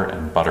 water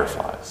and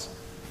butterflies.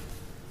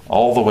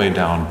 All the way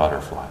down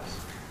butterflies.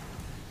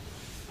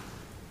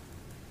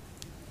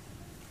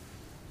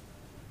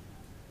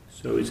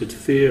 So is it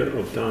fear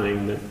of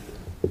dying that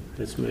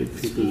has made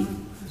people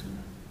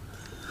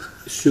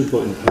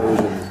superimpose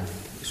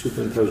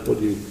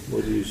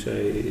what do you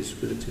say is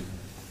religion?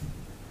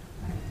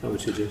 I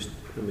would suggest,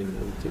 I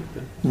would think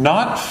that.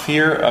 Not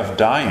fear of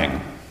dying,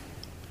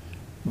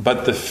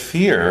 but the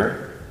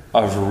fear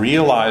of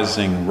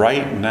realizing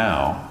right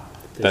now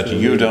that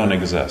you don't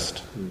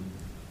exist.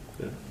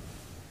 Yeah.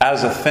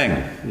 As a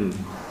thing.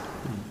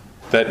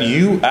 That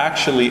you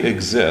actually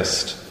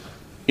exist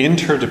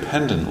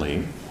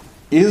interdependently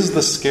is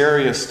the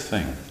scariest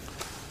thing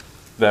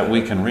that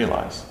we can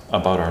realize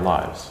about our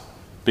lives.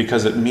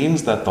 because it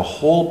means that the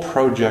whole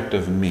project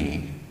of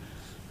me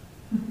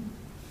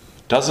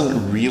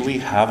doesn't really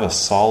have a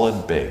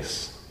solid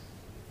base.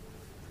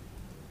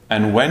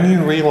 And when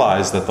you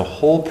realize that the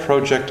whole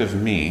project of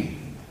me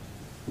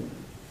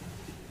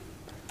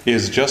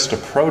is just a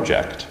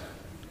project,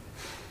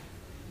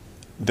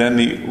 then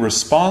the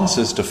response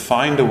is to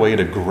find a way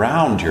to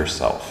ground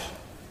yourself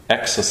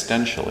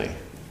existentially.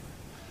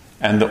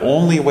 And the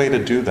only way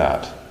to do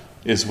that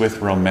is with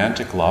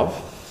romantic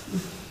love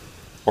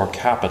or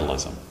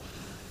capitalism.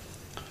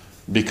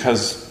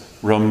 Because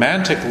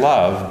romantic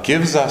love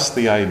gives us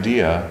the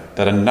idea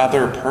that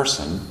another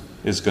person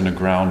is going to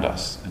ground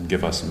us and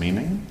give us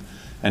meaning.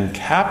 And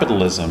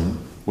capitalism,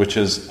 which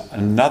is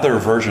another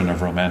version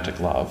of romantic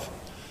love,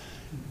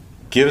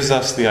 gives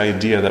us the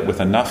idea that with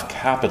enough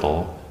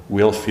capital,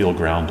 we'll feel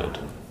grounded.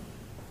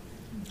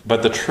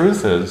 But the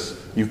truth is,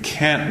 you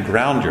can't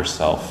ground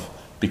yourself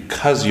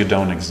because you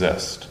don't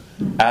exist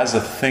as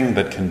a thing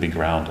that can be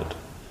grounded.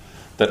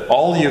 That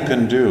all you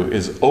can do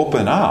is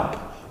open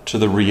up to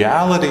the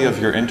reality of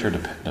your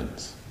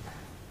interdependence.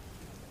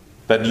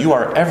 That you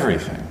are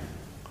everything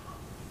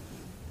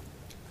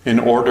in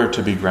order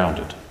to be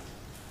grounded.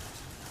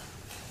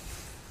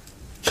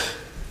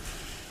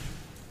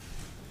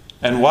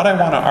 And what I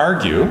want to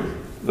argue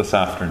this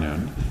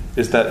afternoon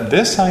is that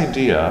this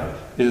idea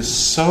is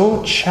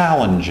so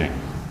challenging,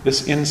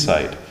 this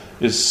insight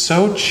is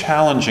so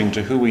challenging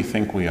to who we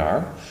think we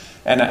are,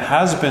 and it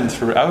has been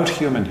throughout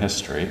human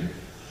history,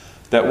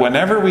 that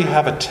whenever we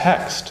have a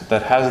text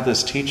that has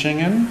this teaching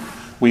in,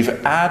 we've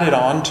added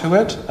on to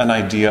it an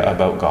idea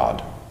about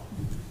God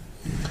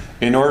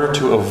in order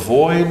to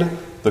avoid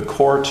the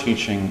core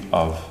teaching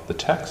of the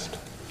text.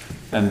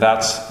 And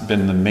that's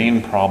been the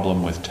main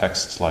problem with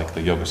texts like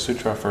the Yoga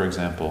Sutra, for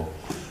example,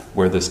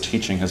 where this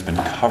teaching has been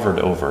covered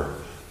over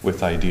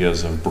with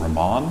ideas of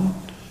Brahman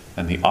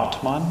and the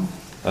Atman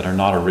that are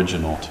not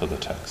original to the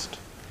text.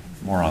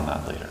 More on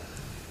that later.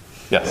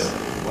 Yes?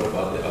 What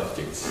about the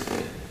objects?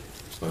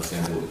 For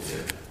example,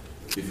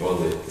 before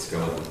they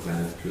discovered the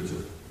planet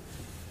Pluto,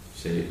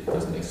 say it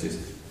doesn't exist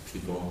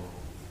before.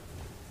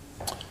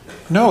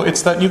 No,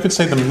 it's that you could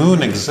say the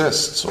moon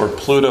exists, or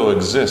Pluto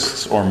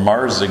exists, or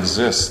Mars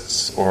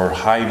exists, or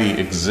Heidi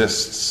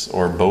exists,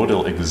 or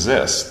Bodil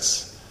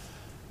exists.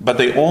 But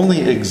they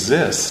only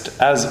exist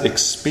as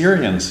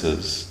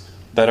experiences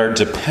that are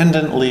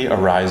dependently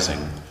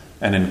arising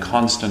and in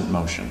constant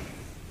motion.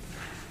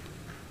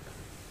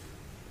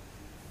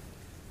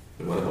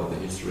 But what about the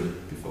history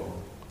before?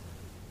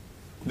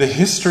 The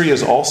history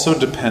is also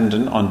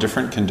dependent on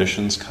different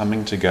conditions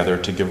coming together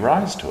to give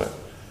rise to it.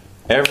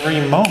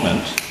 Every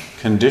moment,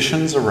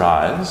 conditions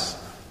arise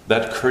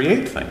that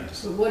create things.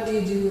 So what do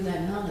you do with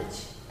that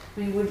knowledge? I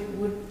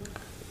mean,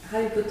 how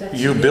do you put that?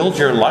 You build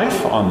your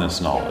life on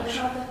this knowledge.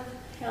 How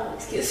the hell,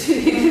 excuse me,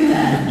 do you do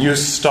that? You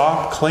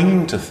stop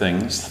clinging to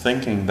things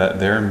thinking that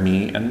they're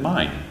me and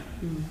mine.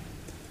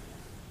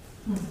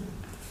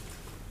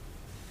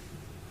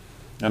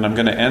 And I'm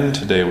going to end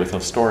today with a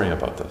story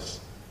about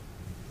this.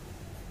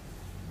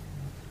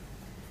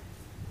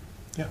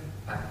 Yeah.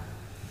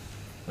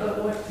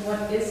 But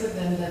what is it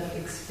then that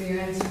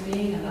experience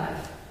being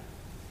alive?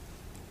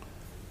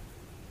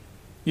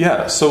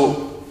 Yeah,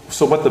 so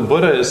what the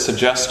Buddha is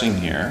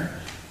suggesting here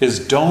is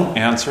don't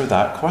answer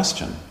that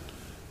question.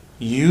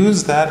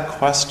 Use that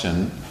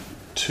question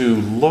to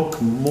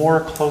look more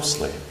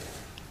closely.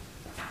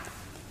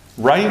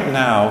 Right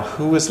now,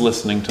 who is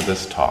listening to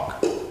this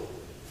talk?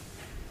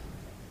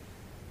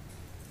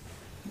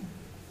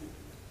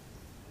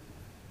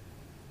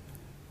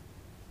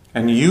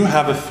 And you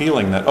have a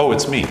feeling that, oh,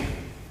 it's me.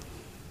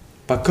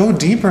 But go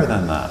deeper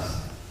than that.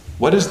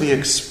 What is the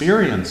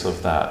experience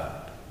of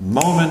that,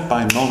 moment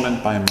by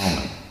moment by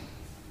moment?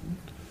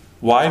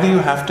 Why do you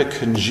have to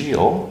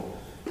congeal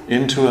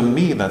into a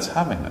me that's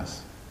having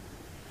this?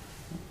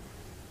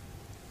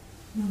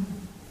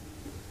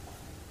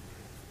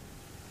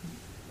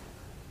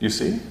 You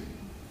see?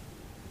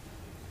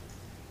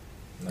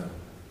 No.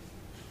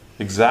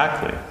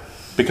 Exactly.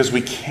 Because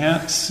we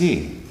can't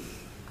see.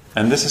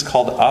 And this is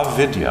called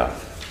avidya.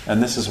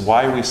 And this is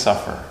why we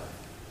suffer.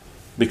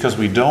 Because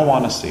we don't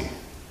want to see.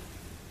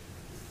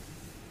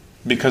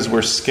 Because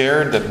we're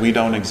scared that we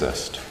don't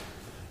exist.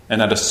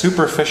 And at a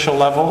superficial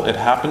level, it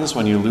happens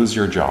when you lose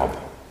your job.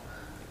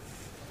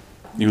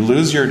 You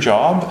lose your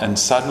job and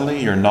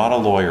suddenly you're not a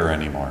lawyer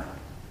anymore.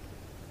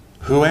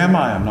 Who am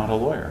I? I'm not a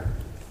lawyer.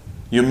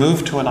 You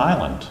move to an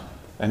island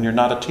and you're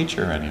not a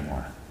teacher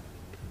anymore.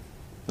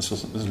 This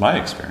is my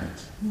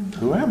experience.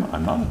 Who am I?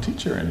 I'm not a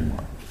teacher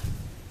anymore.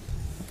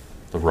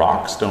 The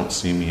rocks don't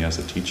see me as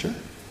a teacher.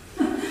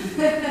 But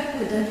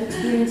don't you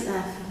experience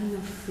that feeling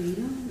of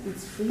freedom?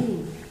 It's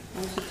freeing.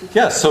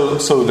 Yeah, so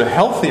the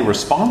healthy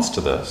response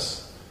to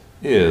this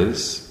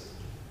is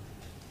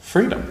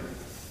freedom.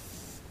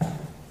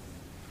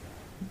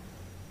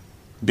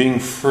 Being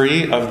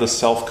free of the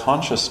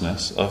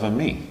self-consciousness of a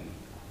me.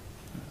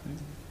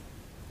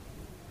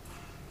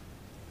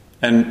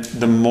 And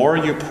the more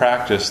you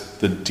practice,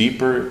 the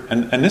deeper...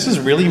 And this is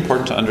really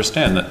important to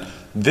understand, that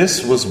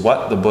this was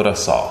what the Buddha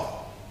saw.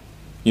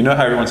 You know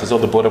how everyone says, oh,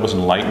 the Buddha was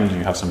enlightened,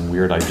 you have some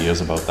weird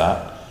ideas about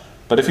that.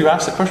 But if you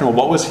ask the question, well,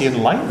 what was he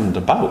enlightened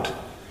about?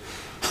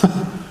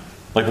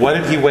 Like, what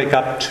did he wake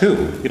up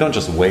to? You don't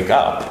just wake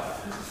up.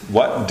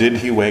 What did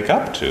he wake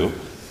up to?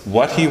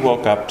 What he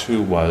woke up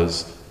to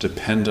was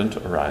dependent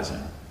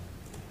arising.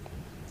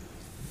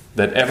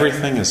 That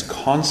everything is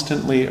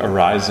constantly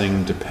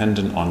arising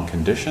dependent on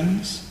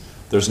conditions.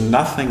 There's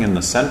nothing in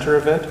the center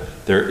of it.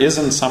 There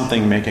isn't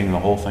something making the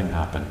whole thing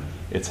happen.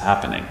 It's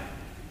happening.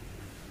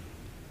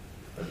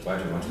 But why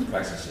do you want to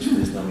practice if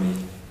there's no me?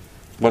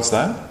 What's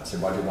that? So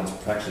why do you want to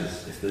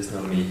practice if there's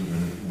no me?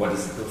 What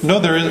is it? No,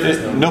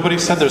 nobody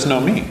said there's no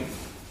me.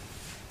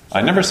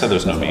 I never said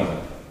there's no me.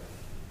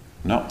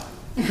 No.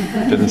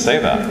 Didn't say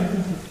that.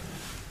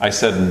 I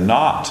said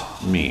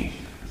not me.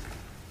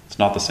 It's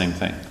not the same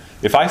thing.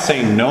 If I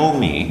say no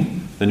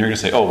me, then you're going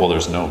to say, oh, well,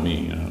 there's no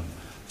me. You know?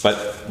 But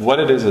what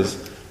it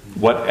is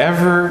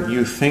whatever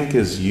you think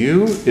is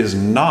you is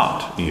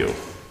not you.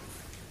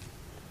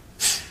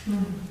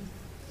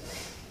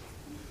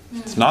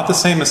 It's not the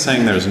same as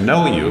saying there's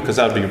no you, because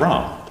that would be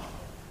wrong.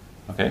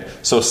 Okay?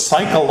 So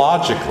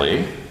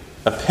psychologically,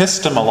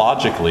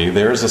 epistemologically,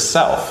 there's a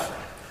self.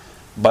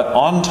 But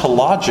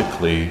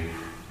ontologically,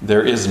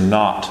 there is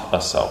not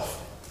a self.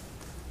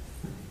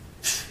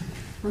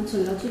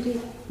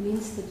 Ontologically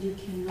means that you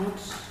cannot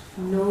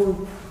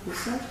know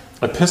yourself?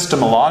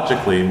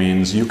 Epistemologically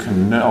means you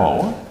can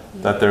know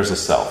that there's a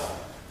self.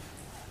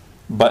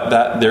 But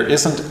that there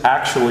isn't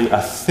actually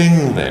a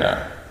thing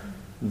there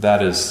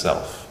that is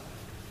self.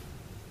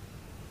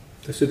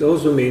 Does it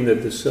also mean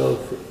that the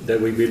self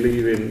that we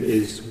believe in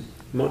is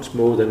much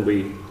more than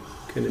we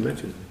can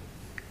imagine?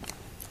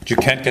 You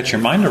can't get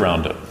your mind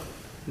around it.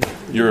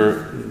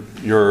 You're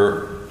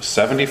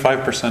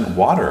 75%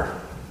 water.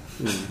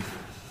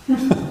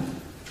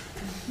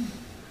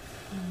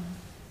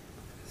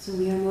 So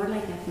we are more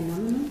like a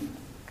phenomenon?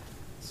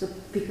 So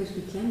because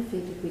we can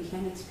feel it, we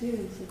can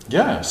experience it.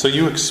 Yeah, so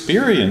you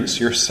experience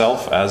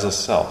yourself as a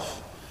self.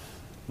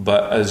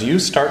 But as you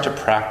start to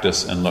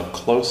practice and look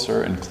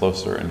closer and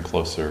closer and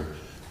closer,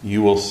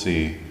 you will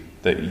see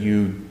that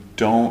you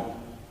don't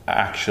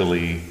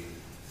actually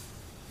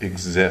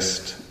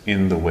exist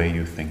in the way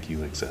you think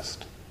you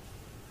exist.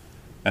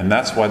 And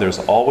that's why there's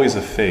always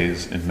a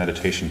phase in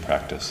meditation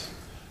practice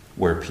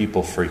where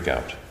people freak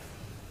out.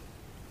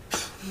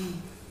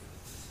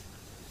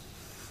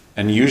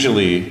 And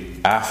usually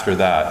after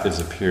that is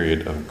a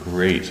period of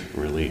great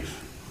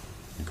relief,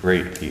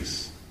 great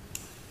peace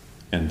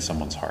in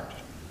someone's heart.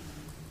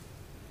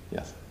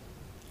 Yes?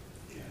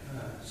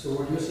 So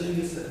what you're saying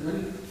is that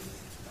when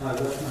I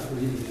watch my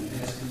breathing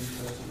and ask these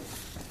questions,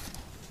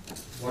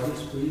 what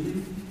is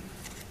breathing?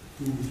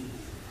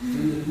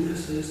 When the Buddha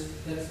says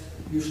that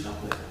you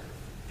stop there,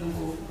 don't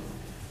go further.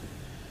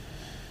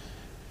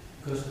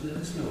 Because there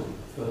is no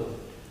further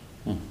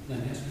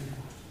than asking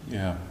questions.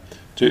 Yeah.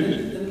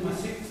 Then my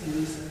second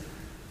thing is that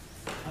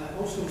I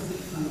also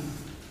think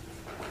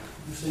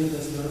you're saying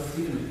there's a lot of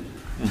freedom in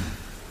it.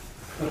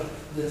 But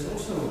there's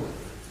also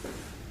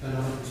a lot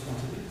of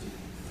responsibility.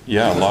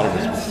 Yeah, because a lot of I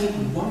cannot think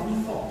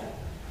one thought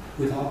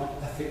without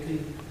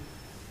affecting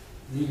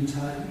the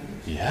entire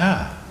universe.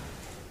 Yeah.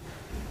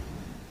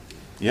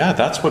 Yeah,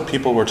 that's what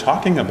people were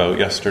talking about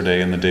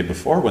yesterday and the day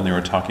before when they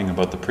were talking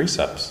about the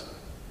precepts.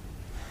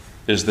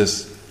 Is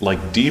this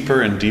like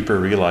deeper and deeper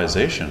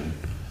realization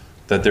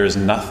that there is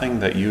nothing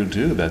that you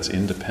do that's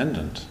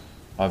independent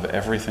of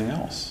everything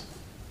else.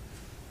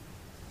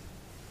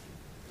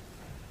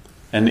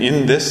 And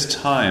in this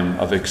time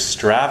of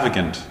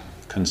extravagant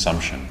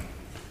consumption,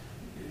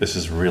 this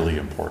is really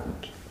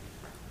important.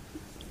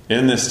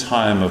 In this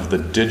time of the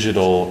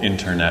digital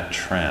internet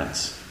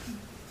trance,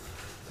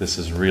 this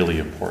is really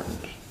important.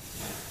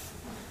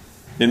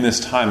 In this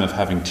time of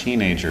having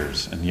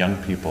teenagers and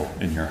young people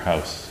in your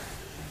house,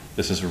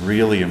 this is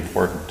really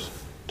important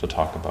to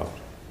talk about.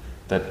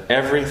 That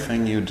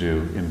everything you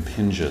do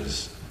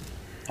impinges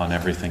on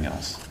everything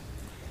else.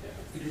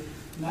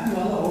 My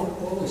mother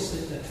always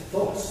said that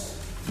thoughts,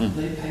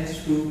 they pass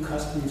through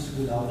customs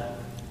without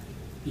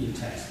being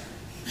taxed.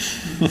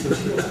 So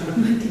she was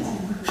completely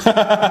wrong.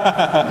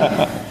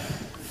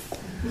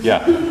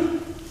 Yeah.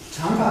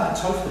 Tanka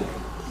totally.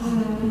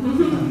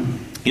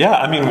 Yeah,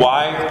 I mean,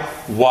 why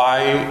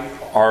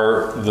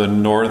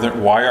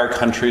are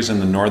countries in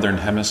the northern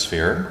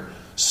hemisphere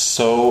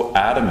so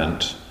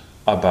adamant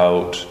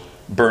about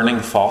burning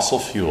fossil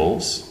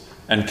fuels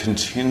and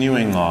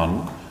continuing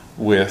on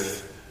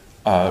with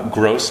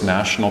gross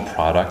national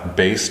product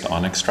based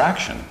on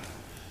extraction?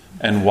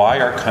 And why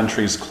are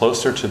countries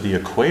closer to the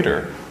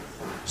equator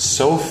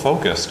so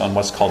focused on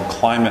what's called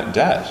climate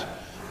debt,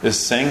 is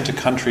saying to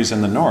countries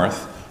in the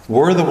north,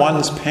 we're the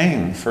ones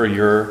paying for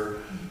your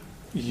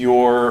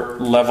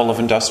level of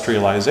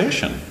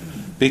industrialization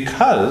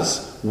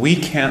because we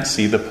can't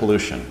see the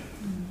pollution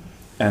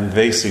and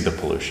they see the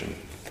pollution.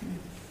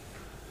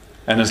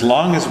 And as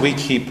long as we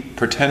keep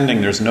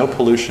pretending there's no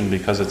pollution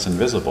because it's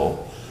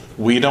invisible,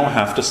 we don't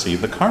have to see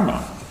the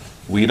karma.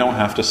 We don't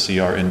have to see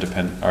our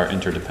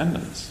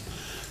interdependence.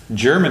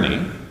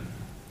 Germany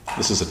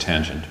this is a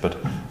tangent, but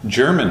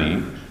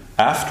Germany,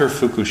 after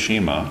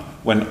Fukushima,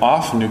 went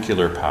off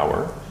nuclear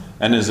power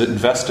and has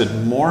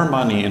invested more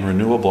money in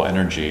renewable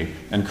energy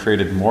and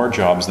created more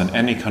jobs than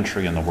any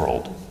country in the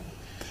world.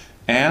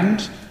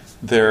 And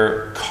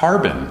their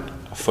carbon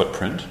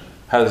footprint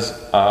has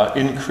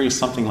increased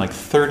something like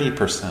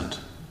 30%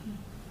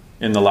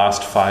 in the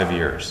last 5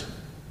 years.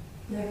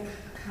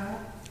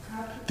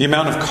 The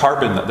amount of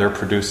carbon that they're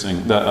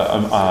producing,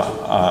 Carbon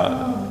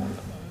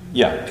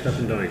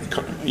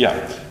dioxide.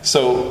 Yeah.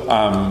 So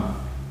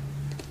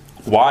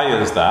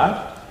why is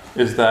that?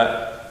 Is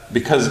that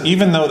because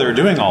even though they're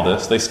doing all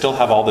this, they still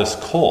have all this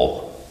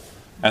coal,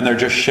 and they're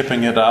just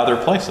shipping it to other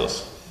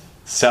places,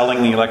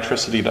 selling the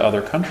electricity to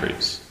other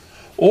countries.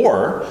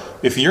 Or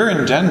if you're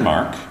in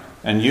Denmark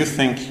and you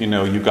think,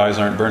 you guys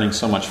aren't burning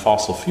so much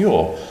fossil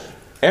fuel,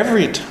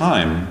 every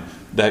time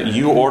that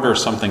you order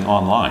something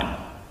online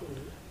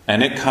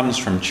and it comes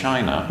from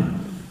China,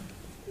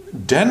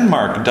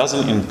 Denmark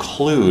doesn't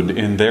include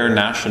in their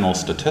national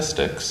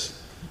statistics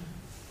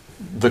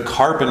the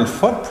carbon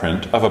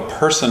footprint of a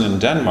person in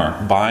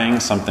Denmark buying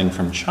something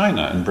from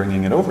China and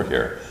bringing it over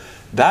here.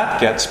 That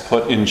gets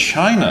put in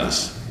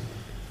China's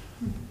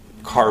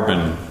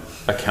carbon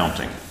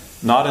accounting,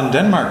 not in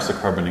Denmark's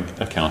carbon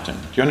accounting.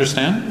 Do you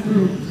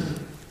understand?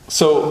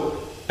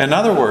 So, in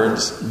other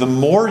words, the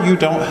more you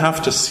don't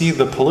have to see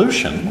the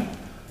pollution,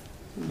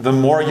 the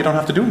more you don't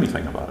have to do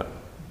anything about it,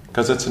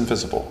 because it's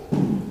invisible,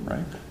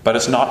 right? But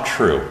it's not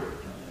true.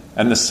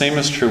 And the same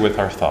is true with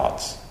our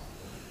thoughts.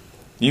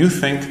 You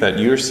think that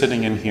you're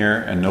sitting in here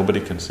and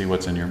nobody can see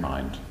what's in your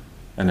mind,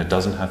 and it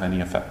doesn't have any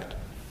effect.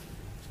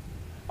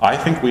 I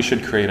think we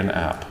should create an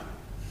app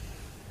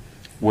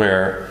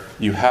where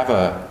you have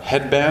a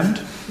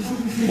headband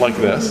like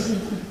this,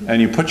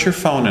 and you put your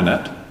phone in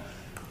it,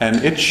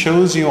 and it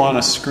shows you on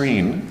a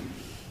screen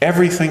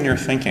everything you're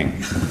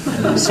thinking,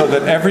 so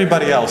that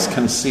everybody else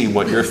can see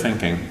what you're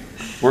thinking.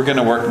 We're going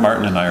to work,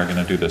 Martin and I are going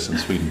to do this in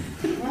Sweden.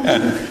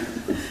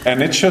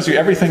 And it shows you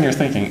everything you're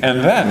thinking.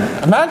 And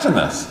then, imagine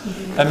this,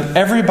 and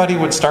everybody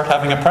would start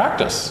having a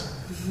practice.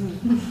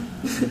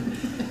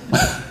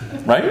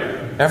 Right?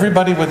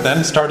 Everybody would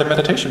then start a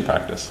meditation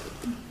practice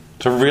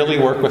to really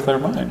work with their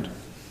mind.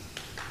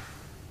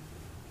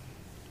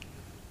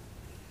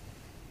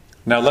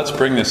 Now let's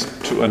bring this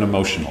to an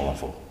emotional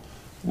level,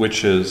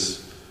 which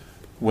is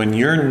when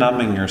you're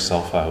numbing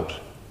yourself out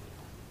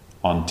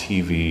on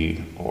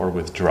TV or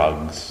with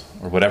drugs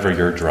or whatever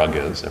your drug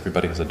is.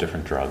 Everybody has a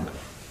different drug.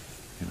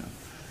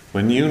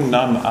 When you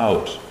numb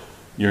out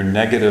your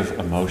negative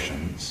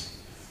emotions,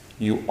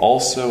 you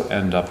also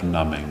end up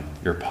numbing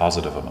your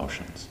positive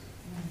emotions.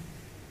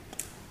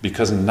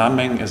 Because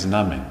numbing is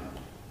numbing.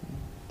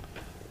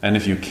 And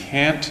if you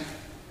can't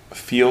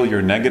feel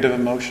your negative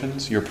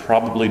emotions, you're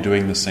probably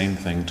doing the same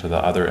thing to the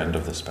other end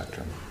of the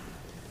spectrum.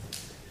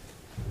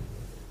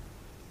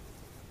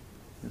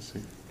 You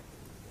see?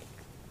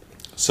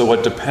 So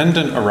what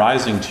dependent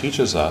arising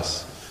teaches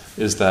us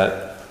is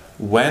that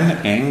when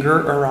anger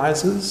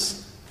arises,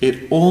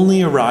 it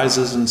only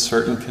arises in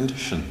certain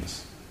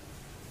conditions.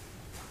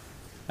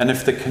 And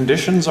if the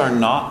conditions are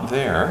not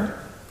there,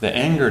 the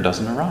anger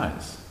doesn't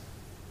arise.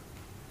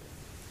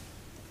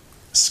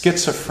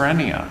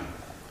 Schizophrenia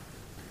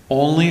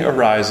only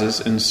arises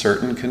in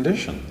certain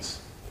conditions.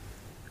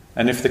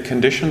 And if the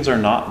conditions are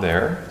not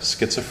there,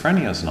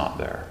 schizophrenia is not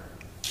there.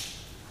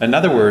 In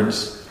other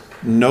words,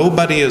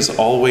 nobody is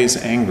always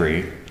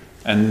angry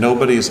and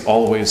nobody is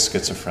always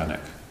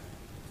schizophrenic.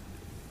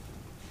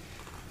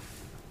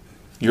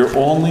 You're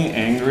only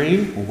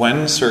angry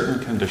when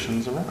certain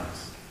conditions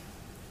arise.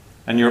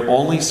 And you're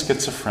only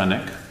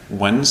schizophrenic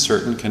when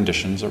certain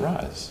conditions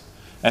arise.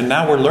 And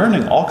now we're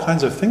learning all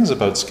kinds of things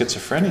about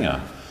schizophrenia.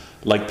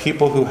 Like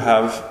people who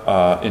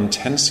have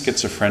intense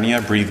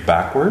schizophrenia breathe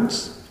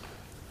backwards.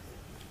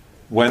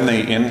 When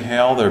they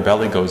inhale, their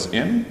belly goes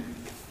in.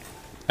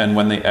 And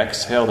when they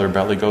exhale, their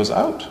belly goes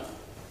out.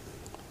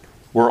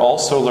 We're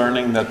also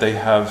learning that they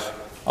have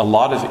a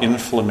lot of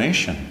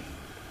inflammation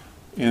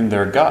in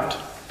their gut.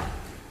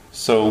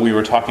 So we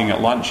were talking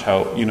at lunch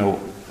how,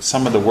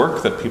 some of the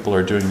work that people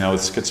are doing now with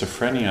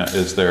schizophrenia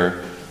is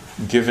they're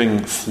giving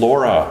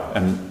flora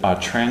and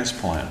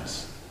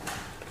transplants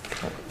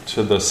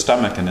to the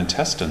stomach and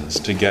intestines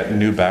to get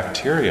new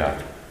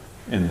bacteria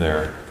in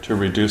there to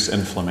reduce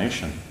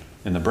inflammation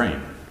in the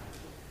brain,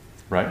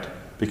 right?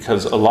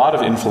 Because a lot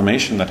of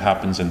inflammation that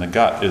happens in the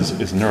gut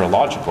is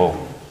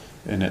neurological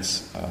in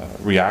its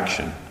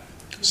reaction.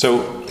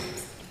 So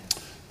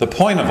the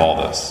point of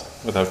all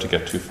this, without to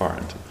get too far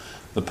into,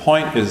 the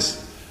point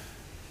is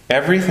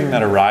everything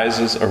that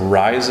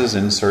arises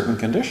in certain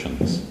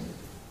conditions.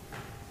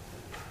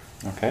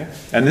 Okay?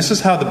 And this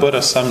is how the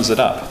Buddha sums it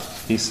up.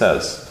 He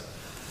says,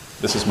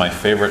 this is my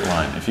favorite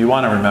line. If you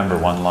want to remember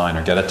one line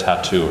or get a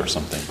tattoo or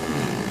something.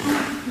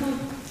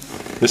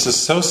 This is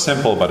so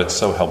simple, but it's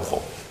so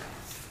helpful.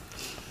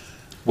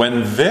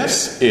 When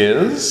this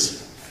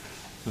is,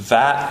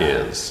 that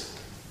is.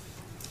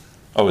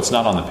 Oh, it's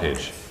not on the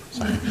page.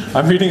 Sorry.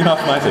 I'm reading it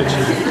off my page.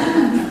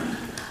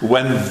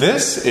 When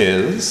this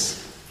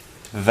is,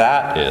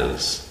 that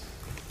is.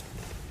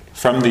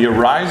 From the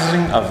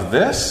arising of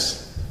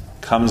this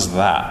comes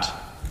that.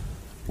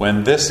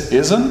 When this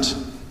isn't,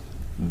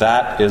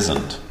 that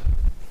isn't.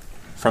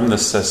 From the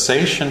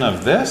cessation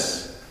of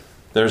this,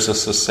 there's a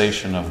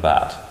cessation of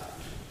that.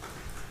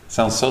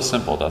 Sounds so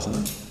simple, doesn't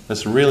it?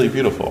 It's really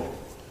beautiful.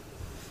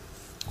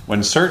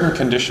 When certain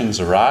conditions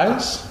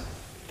arise,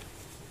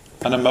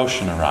 an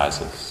emotion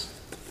arises.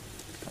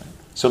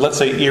 So let's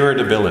say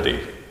irritability,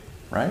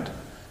 right?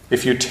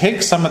 If you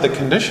take some of the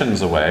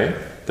conditions away,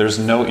 there's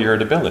no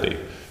irritability.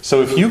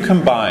 So if you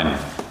combine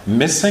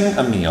missing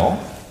a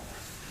meal,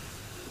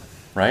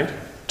 right?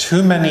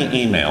 Too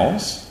many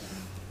emails,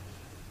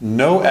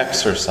 no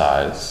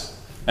exercise,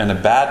 and a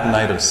bad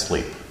night of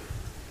sleep,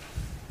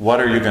 what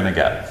are you going to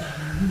get?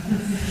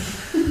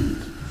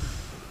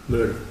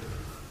 Murder.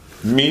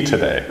 Me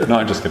today. No,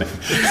 I'm just kidding.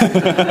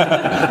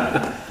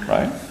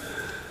 Right?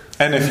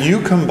 And if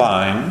you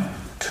combine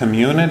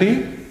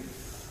community,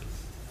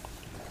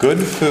 good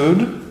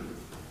food,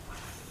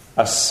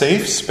 a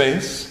safe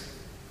space,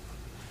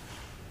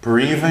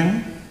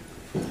 breathing,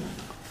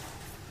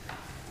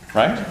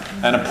 right?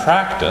 And a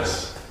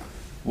practice,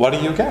 what do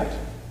you get?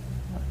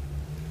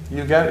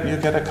 You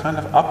get a kind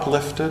of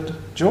uplifted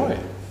joy.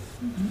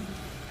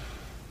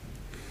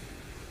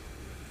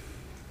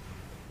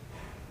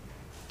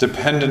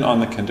 Dependent on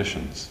the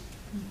conditions.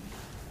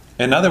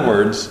 In other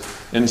words,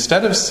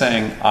 instead of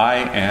saying I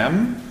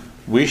am,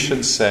 we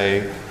should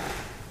say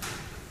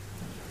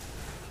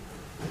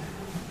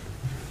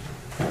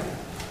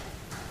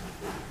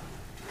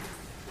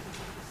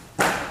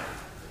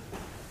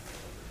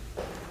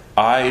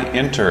I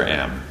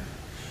inter-am.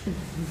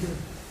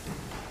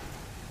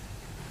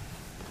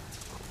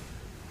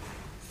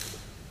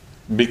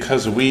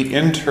 Because we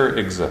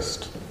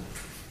inter-exist.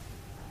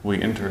 We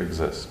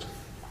inter-exist.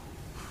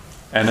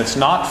 And it's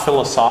not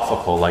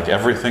philosophical, like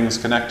everything's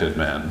connected,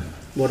 man.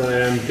 What I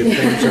am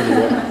depends on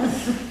what.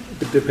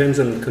 It depends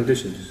on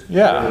conditions.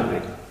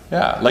 Yeah.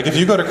 Yeah. Like if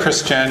you go to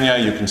Christiania,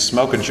 you can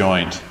smoke a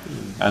joint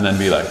and then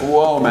be like,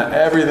 whoa, man,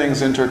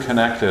 everything's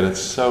interconnected.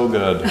 It's so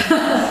good.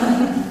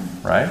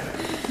 Right?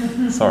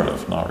 Sort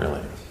of, not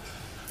really.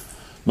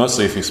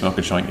 Mostly if you smoke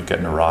a joint, you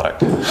get neurotic.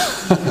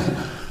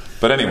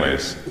 But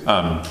anyways,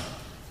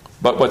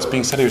 but what's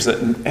being said here is that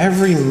in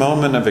every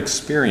moment of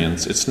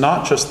experience, it's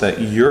not just that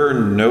you're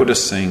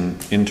noticing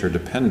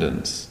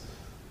interdependence,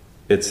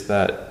 it's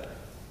that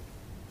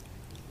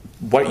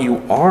what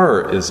you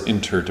are is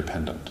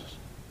interdependent.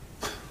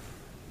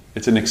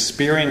 It's an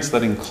experience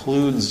that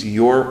includes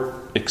your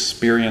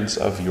experience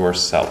of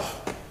yourself.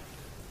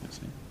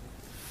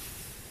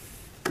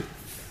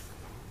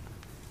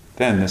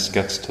 Then this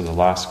gets to the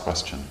last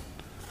question,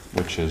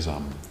 which is,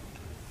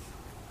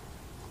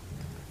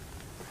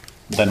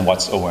 then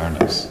what's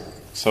awareness?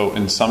 So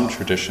in some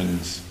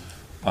traditions,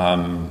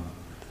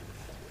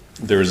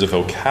 there's a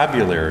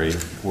vocabulary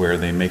where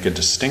they make a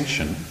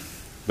distinction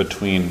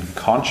between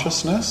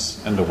consciousness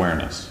and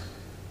awareness.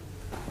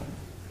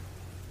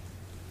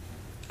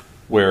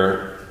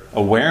 Where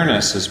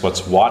awareness is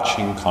what's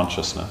watching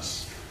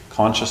consciousness.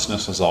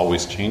 Consciousness is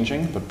always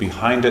changing, but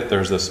behind it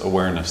there's this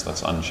awareness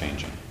that's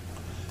unchanging.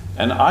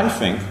 And I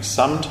think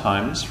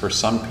sometimes, for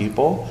some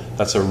people,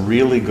 that's a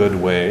really good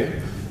way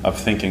of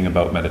thinking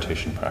about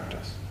meditation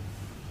practice.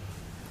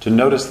 To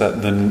notice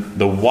that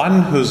the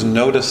one who's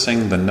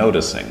noticing the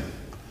noticing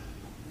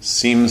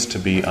seems to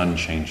be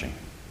unchanging.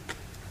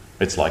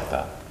 It's like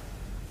that.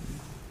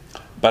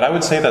 But I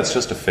would say that's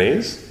just a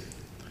phase.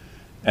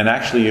 And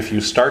actually, if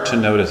you start to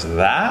notice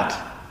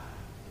that,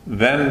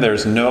 then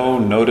there's no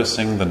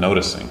noticing the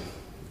noticing.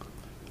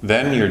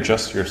 Then you're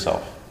just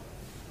yourself.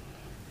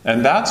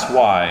 And that's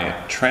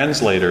why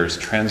translators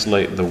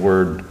translate the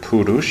word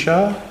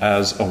Purusha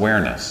as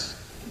awareness,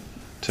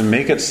 to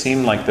make it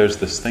seem like there's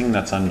this thing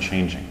that's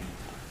unchanging.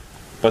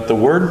 But the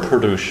word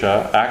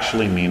Purusha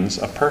actually means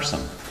a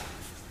person.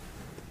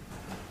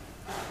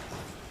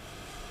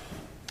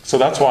 So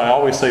that's why I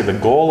always say the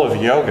goal of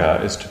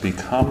yoga is to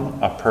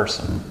become a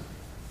person.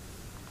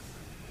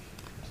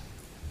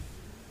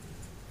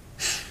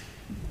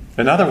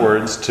 In other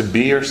words, to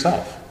be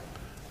yourself.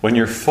 When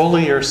you're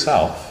fully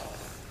yourself,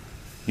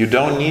 you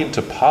don't need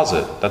to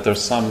posit that there's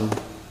some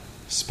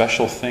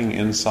special thing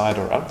inside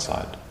or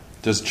outside.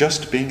 There's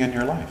just being in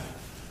your life.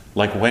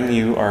 Like when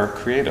you are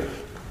creative.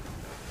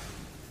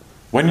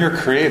 When you're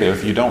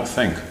creative, you don't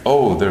think,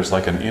 oh, there's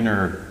like an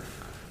inner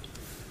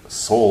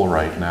soul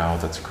right now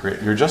that's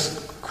creating. You're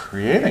just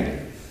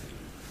creating.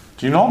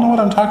 Do you all know what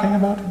I'm talking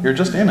about? You're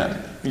just in it.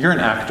 You're an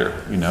actor,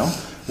 you know.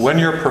 When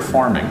you're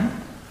performing,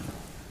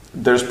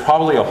 there's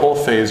probably a whole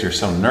phase you're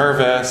so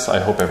nervous, I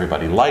hope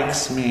everybody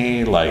likes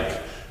me, like,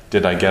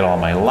 did I get all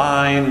my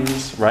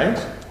lines, right?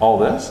 All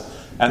this.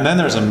 And then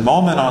there's a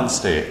moment on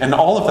stage. And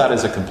all of that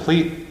is a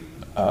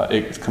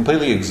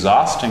completely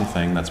exhausting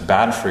thing that's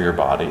bad for your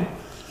body,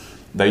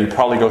 that you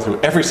probably go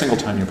through every single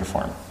time you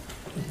perform.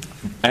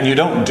 And you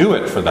don't do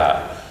it for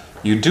that.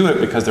 You do it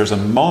because there's a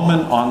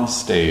moment on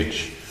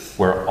stage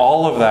where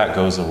all of that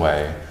goes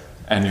away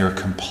and you're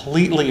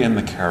completely in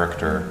the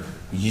character.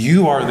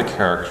 You are the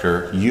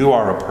character. You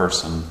are a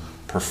person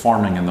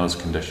performing in those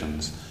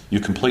conditions. You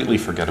completely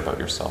forget about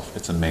yourself.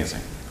 It's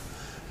amazing.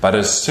 But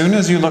as soon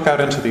as you look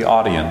out into the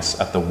audience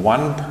at the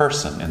one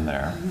person in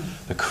there,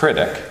 the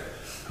critic,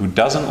 who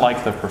doesn't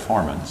like the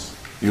performance,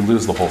 you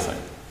lose the whole thing.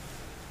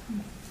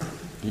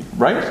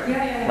 Right?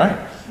 Yeah. Right.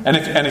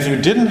 And if you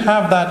didn't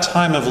have that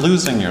time of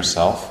losing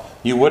yourself,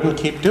 you wouldn't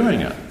keep doing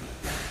it.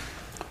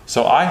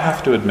 So I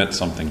have to admit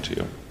something to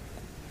you.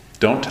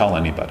 Don't tell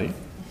anybody.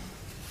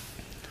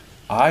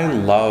 I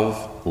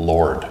love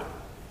Lorde.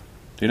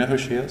 Do you know who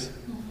she is?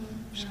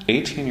 She's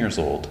 18 years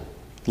old.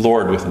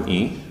 Lorde with an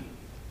E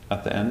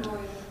at the end.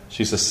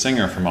 She's a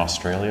singer from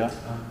Australia.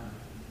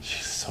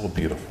 She's so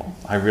beautiful.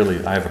 I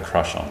have a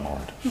crush on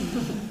Lorde.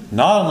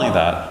 Not only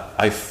that,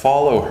 I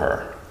follow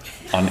her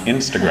on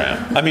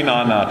Instagram.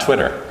 On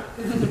Twitter.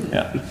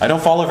 Yeah. I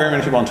don't follow very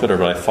many people on Twitter,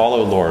 but I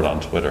follow Lorde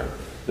on Twitter.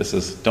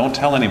 Don't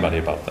tell anybody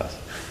about this.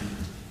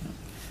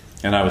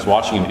 And I was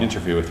watching an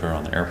interview with her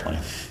on the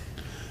airplane.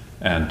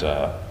 And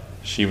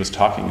she was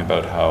talking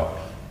about how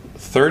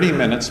 30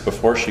 minutes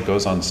before she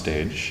goes on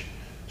stage,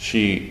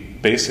 she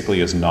basically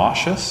is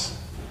nauseous.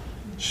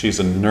 She's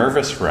a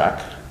nervous wreck.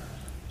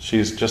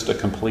 She's just a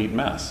complete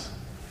mess.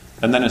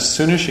 And then as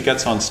soon as she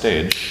gets on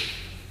stage,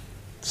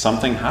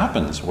 something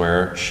happens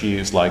where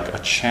she's like a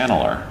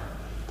channeler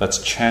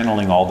that's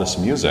channeling all this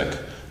music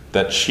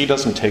that she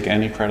doesn't take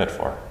any credit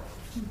for.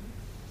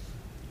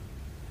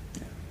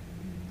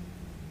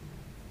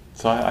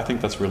 So I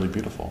think that's really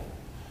beautiful.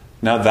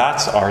 Now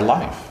that's our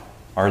life.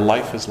 Our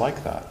life is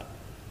like that.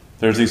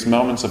 There's these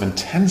moments of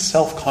intense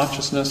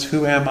self-consciousness.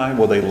 Who am I?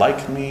 Will they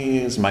like me?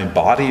 Is my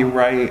body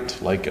right?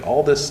 Like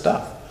all this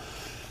stuff.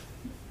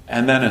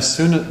 And then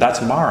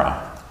that's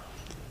Mara.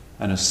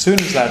 And as soon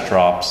as that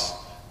drops,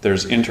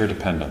 there's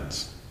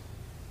interdependence.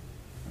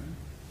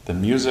 The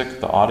music,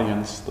 the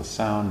audience, the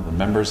sound, the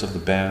members of the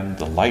band,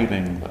 the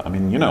lighting,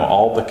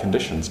 all the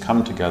conditions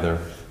come together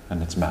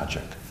and it's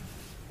magic.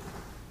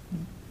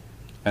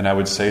 And I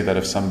would say that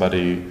if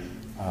somebody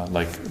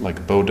like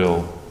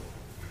Bodil,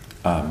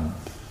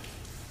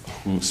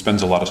 who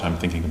spends a lot of time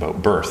thinking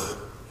about birth,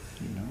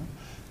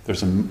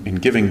 in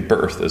giving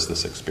birth is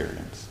this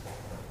experience.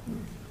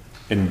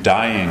 In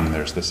dying,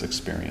 there's this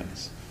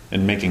experience.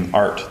 In making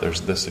art,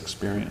 there's this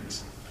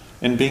experience.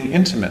 In being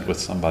intimate with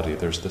somebody,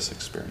 there's this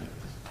experience.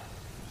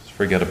 Just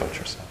forget about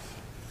yourself.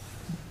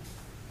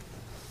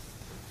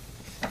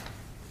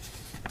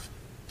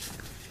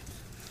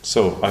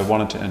 So I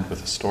wanted to end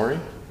with a story,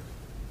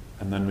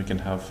 and then we can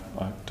have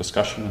a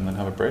discussion and then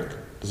have a break.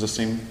 Does this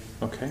seem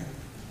okay?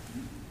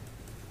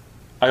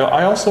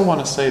 I also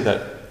want to say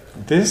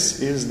that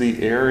this is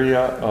the area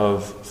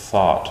of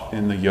thought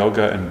in the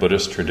yoga and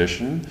Buddhist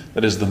tradition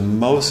that is the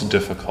most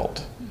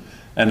difficult.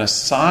 And a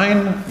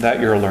sign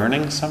that you're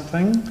learning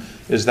something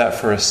is that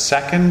for a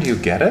second you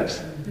get it,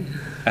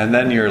 and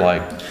then you're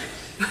like...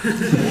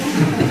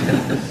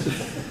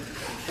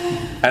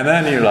 and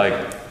then you're like...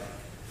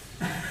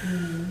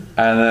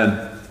 and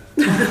then...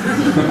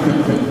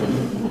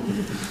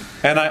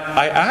 And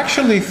I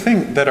actually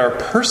think that our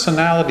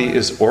personality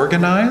is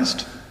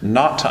organized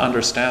not to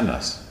understand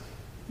this.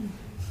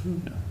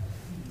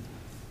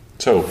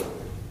 So,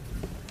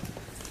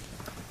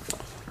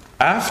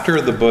 after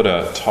the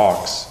Buddha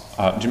talks,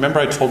 do you remember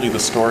I told you the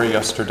story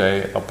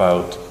yesterday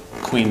about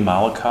Queen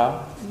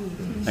Malika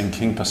and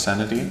King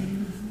Pasenadi?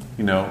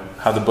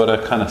 How the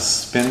Buddha kind of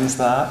spins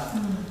that.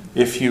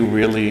 If you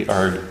really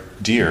are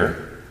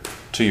dear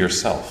to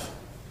yourself,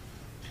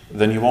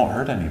 then you won't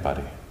hurt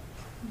anybody.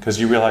 Because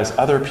you realize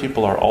other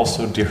people are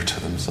also dear to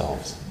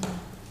themselves.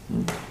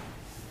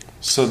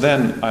 So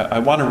then, I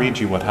want to read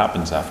you what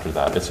happens after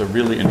that. It's a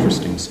really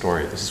interesting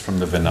story. This is from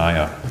the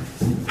Vinaya.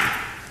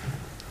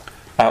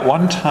 At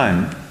one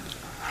time,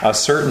 a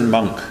certain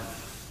monk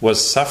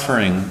was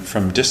suffering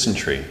from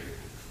dysentery.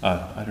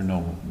 I don't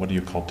know, what do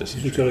you call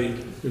dysentery?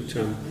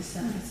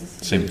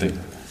 Same thing.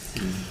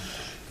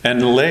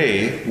 And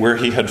lay where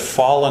he had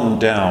fallen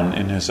down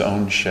in his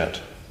own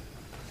shit.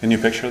 Can you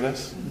picture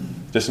this?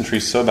 Dysentery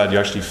is so bad you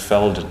actually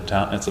fell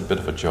down. It's a bit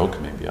of a joke,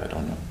 maybe, I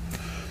don't know.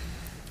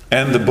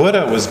 And the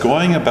Buddha was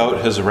going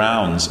about his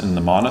rounds in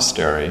the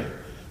monastery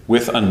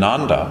with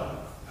Ananda,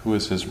 who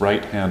is his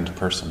right-hand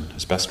person,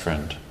 his best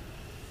friend.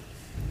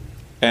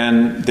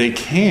 And they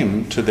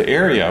came to the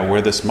area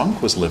where this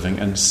monk was living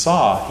and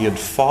saw he had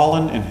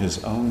fallen in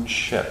his own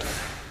shit.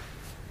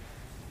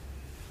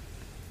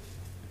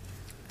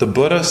 The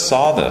Buddha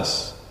saw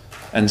this,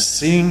 and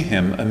seeing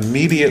him,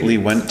 immediately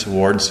went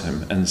towards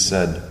him and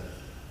said,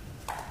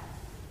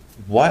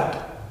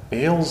 "What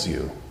ails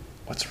you?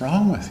 What's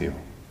wrong with you?"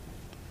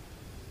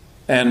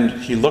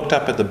 And he looked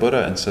up at the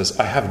Buddha and says,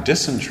 "I have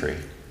dysentery."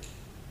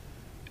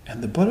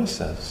 And the Buddha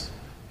says,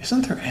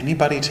 "Isn't there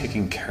anybody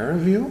taking care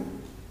of you?"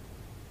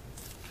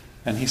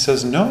 And he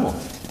says, "No,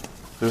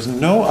 there's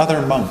no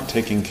other monk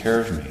taking care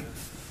of me."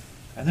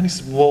 And then he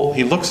says,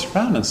 he looks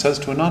around and says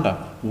to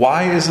Ananda,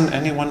 "Why isn't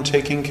anyone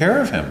taking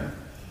care of him?"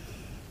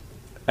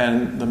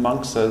 And the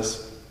monk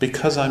says,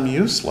 "Because I'm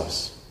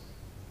useless.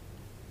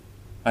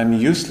 I'm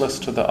useless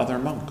to the other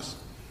monks.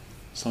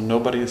 So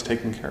nobody is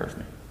taking care of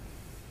me."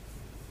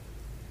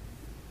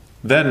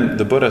 Then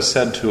the Buddha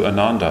said to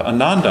Ananda,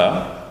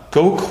 Ananda,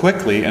 go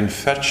quickly and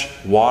fetch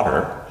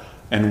water,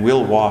 and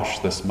we'll wash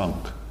this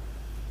monk.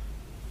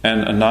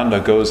 And Ananda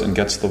goes and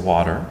gets the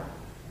water,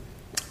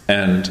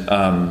 and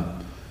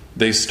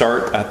they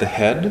start at the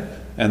head,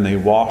 and they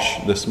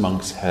wash this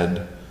monk's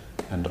head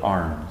and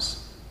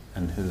arms,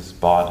 and his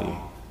body,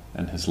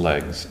 and his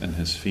legs, and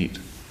his feet.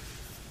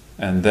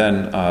 And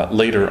then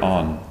later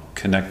on,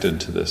 connected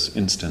to this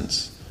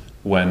instance,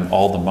 when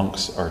all the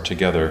monks are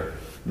together,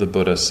 the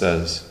Buddha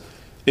says,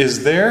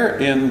 is there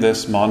in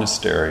this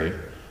monastery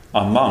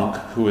a monk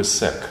who is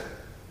sick?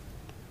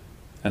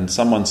 And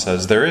someone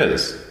says, there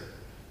is.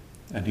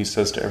 And he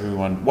says to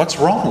everyone, what's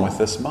wrong with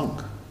this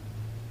monk?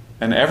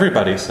 And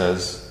everybody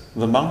says,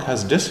 the monk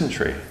has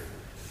dysentery.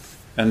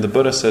 And the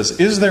Buddha says,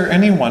 is there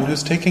anyone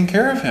who's taking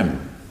care of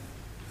him?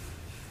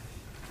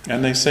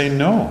 And they say,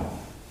 no.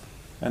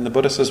 And the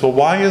Buddha says, well,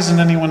 why isn't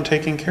anyone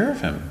taking care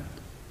of him?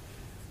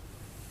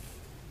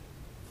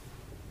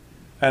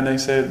 And they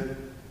said,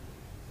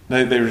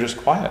 they were just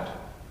quiet.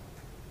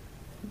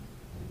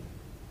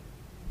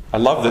 I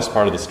love this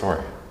part of the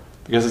story,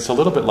 because it's a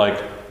little bit like,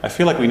 I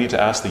feel like we need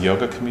to ask the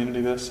yoga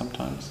community this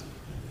sometimes.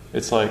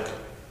 It's like,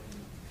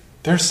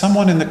 there's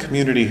someone in the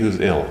community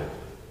who's ill.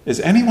 Is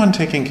anyone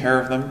taking care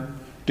of them?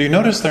 Do you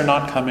notice they're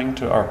not coming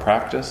to our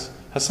practice?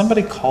 Has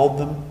somebody called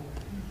them?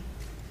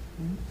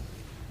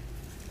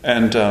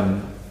 And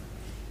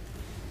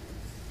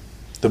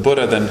the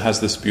Buddha then has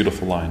this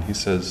beautiful line. He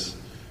says,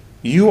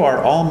 you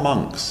are all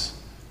monks.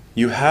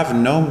 You have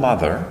no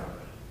mother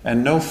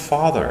and no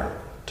father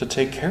to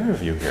take care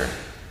of you here.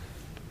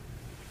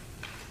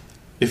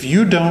 If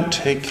you don't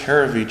take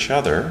care of each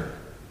other,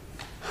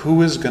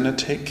 who is going to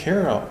take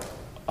care of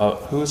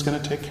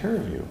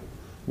you?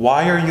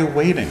 Why are you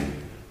waiting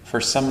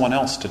for someone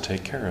else to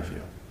take care of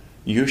you?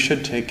 You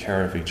should take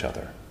care of each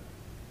other.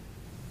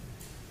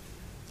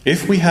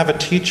 If we have a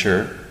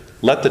teacher,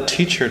 let the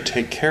teacher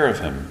take care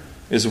of him,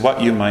 is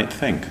what you might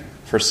think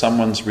for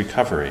someone's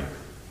recovery.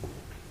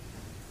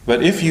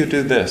 But if you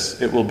do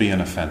this, it will be an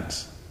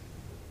offense.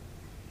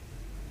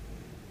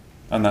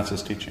 And that's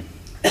his teaching.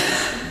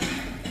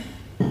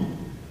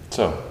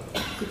 So,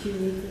 Could you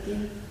read it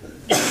again?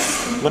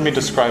 Let me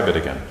describe it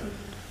again.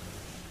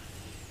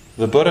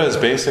 The Buddha is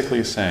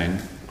basically saying,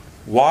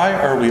 why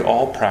are we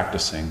all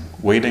practicing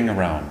waiting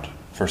around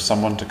for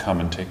someone to come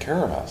and take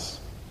care of us?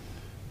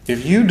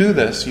 If you do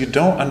this, you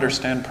don't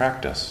understand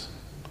practice.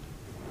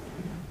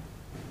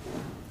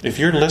 If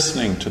you're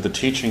listening to the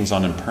teachings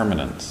on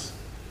impermanence,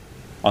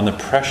 on the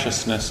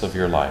preciousness of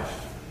your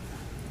life,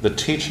 the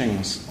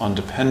teachings on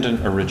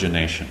dependent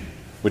origination,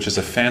 which is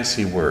a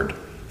fancy word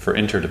for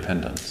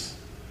interdependence,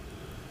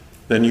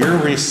 then your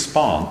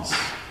response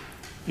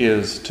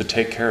is to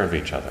take care of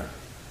each other.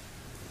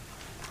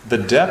 The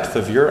depth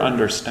of your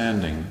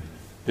understanding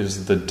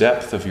is the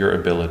depth of your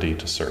ability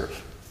to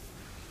serve.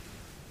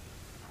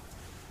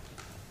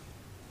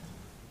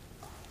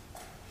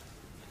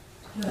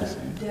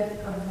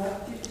 Depth of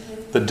what did you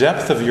say? The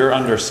depth of your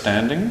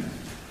understanding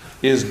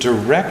is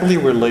directly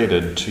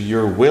related to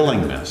your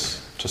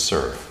willingness to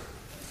serve.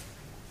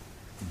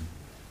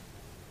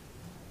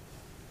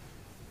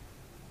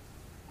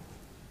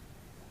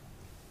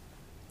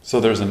 So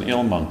there's an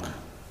ill monk,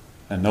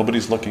 and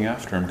nobody's looking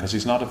after him because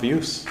he's not of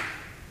use.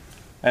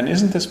 And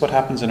isn't this what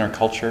happens in our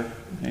culture?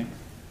 Eh?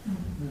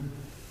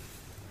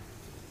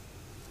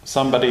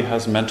 Somebody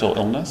has mental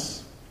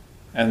illness,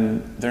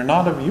 and they're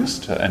not of use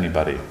to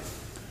anybody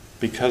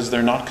because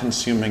they're not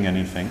consuming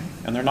anything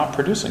and they're not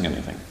producing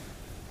anything.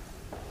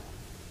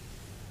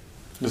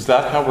 Is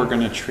that how we're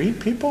going to treat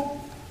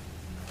people?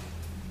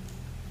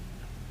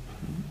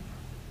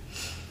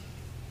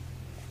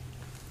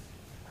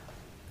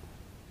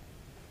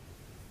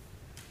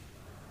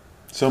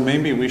 So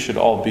maybe we should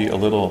all be a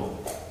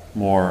little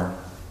more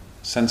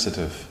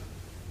sensitive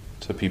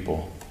to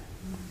people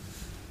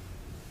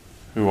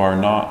who are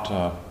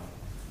not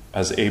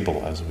as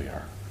able as we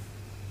are.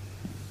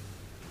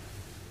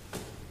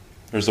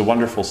 There's a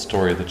wonderful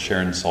story that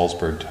Sharon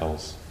Salzberg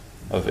tells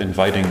of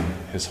inviting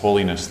His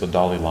Holiness the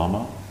Dalai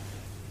Lama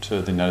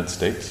to the United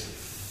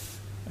States.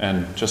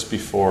 And just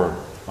before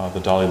the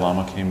Dalai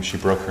Lama came, she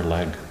broke her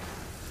leg.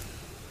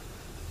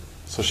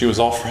 So she was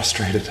all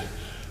frustrated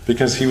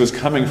because he was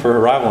coming for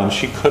arrival and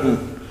she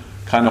couldn't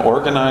kind of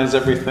organize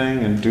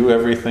everything and do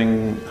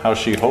everything how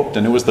she hoped.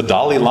 And it was the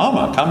Dalai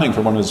Lama coming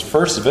for one of his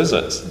first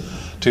visits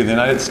to the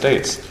United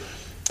States.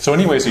 So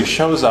anyways, he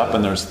shows up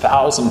and there's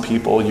 1,000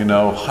 people,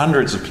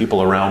 hundreds of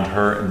people around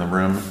her in the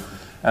room.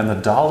 And the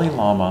Dalai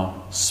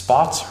Lama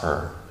spots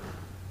her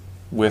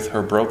with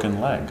her broken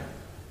leg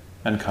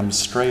and comes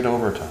straight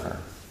over to her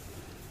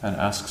and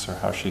asks her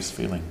how she's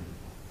feeling.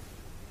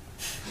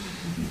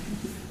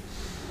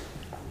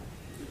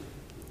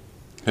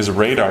 His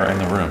radar in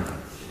the room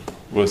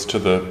was to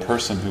the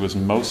person who was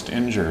most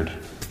injured.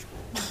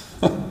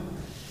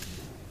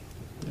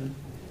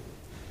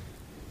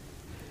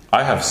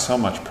 I have so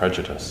much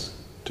prejudice.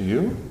 Do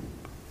you?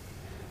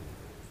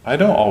 I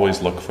don't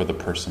always look for the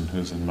person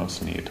who's in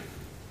most need.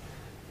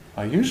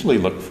 I usually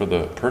look for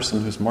the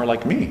person who's more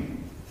like me.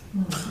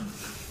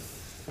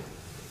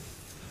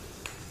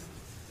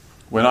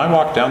 When I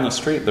walk down the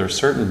street, there are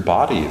certain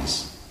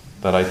bodies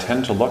that I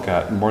tend to look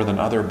at more than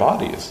other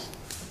bodies.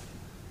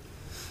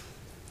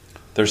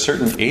 There are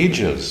certain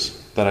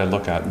ages that I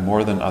look at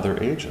more than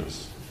other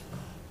ages.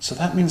 So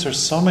that means there's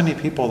so many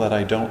people that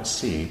I don't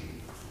see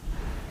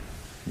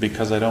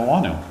because I don't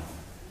want to.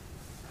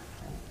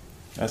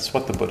 That's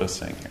what the Buddha's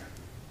saying here.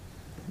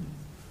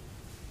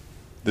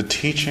 The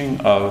teaching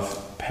of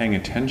paying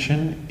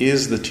attention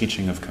is the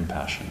teaching of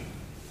compassion.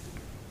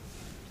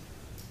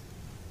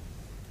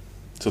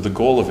 So the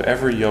goal of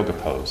every yoga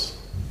pose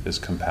is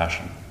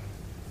compassion.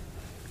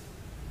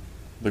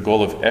 The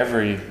goal of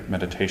every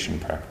meditation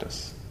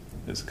practice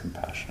is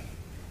compassion.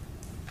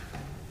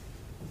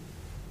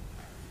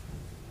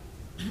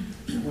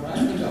 What I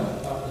think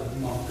about the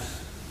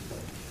monks,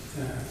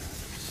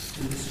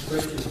 in this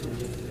question from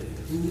yesterday,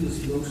 who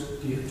is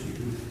most dear to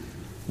you?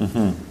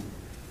 Mm-hmm.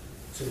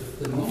 So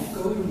the monk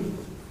going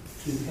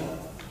to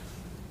help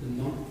the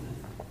monk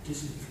that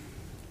isn't,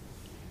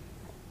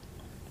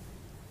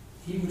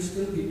 he will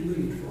still be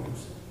doing it for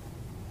himself.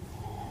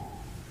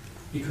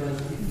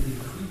 Because it will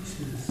increase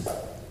his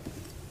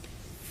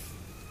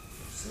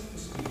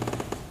self-esteem.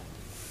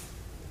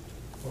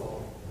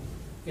 Or,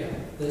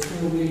 there's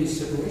no really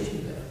separation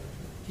there.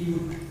 He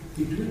would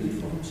be doing it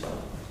for himself.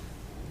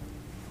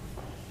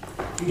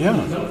 He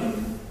would help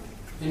him,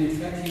 and in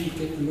fact he would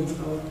get the most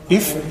out of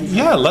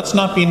it. Let's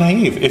not be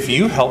naive. If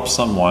you help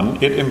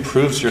someone, it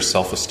improves your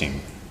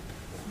self-esteem.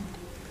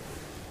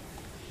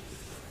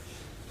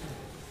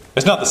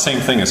 It's not the same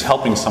thing as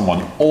helping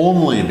someone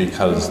only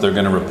because they're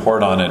going to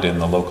report on it in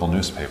the local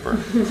newspaper.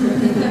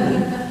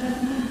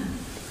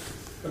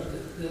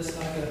 But there's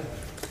like a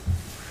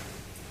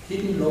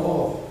hidden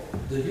law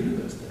of the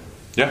universe there.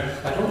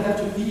 Yeah. I don't have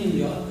to be in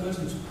the other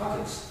person's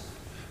pockets,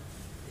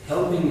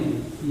 helping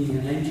and being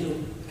an angel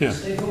to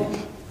stay home,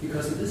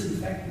 because it is in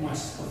fact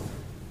myself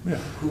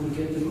who will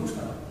get the most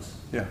out of this.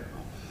 Yeah.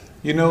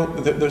 You know,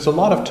 there's a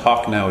lot of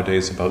talk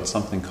nowadays about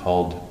something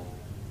called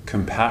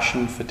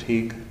compassion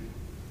fatigue.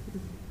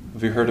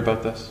 Have you heard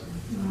about this?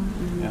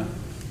 Yeah.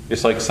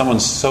 It's like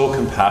someone's so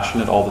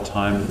compassionate all the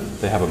time,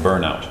 they have a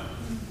burnout.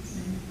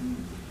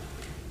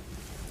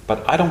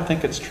 But I don't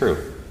think it's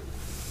true.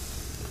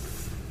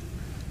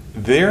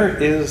 There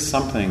is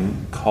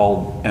something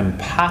called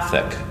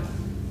empathic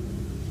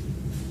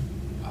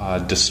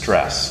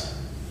distress.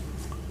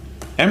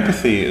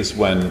 Empathy is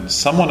when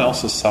someone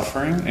else is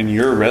suffering and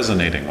you're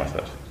resonating with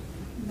it.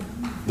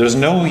 There's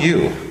no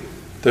you.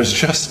 There's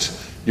just,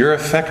 you're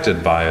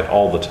affected by it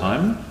all the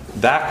time.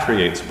 That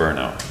creates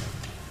burnout.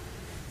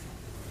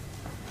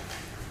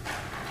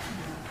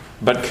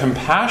 But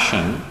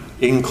compassion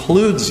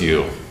includes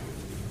you.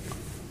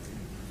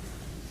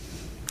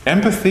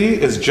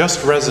 Empathy is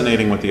just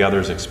resonating with the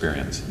other's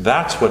experience.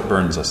 That's what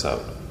burns us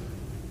out.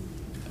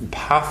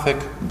 Empathic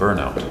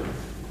burnout.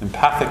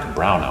 Empathic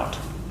brownout.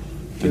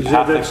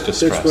 Empathic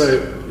distress. That's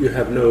where you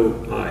have no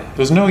I.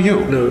 There's no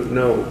you.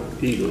 No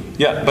ego.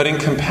 Yeah, but in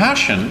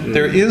compassion,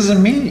 there is a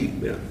me.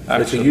 Yeah,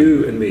 it's a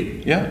you and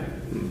me. Yeah.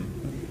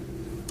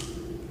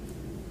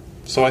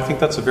 So I think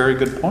that's a very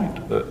good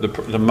point.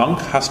 The monk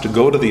has to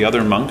go to the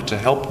other monk to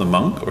help the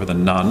monk or the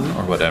nun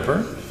or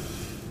whatever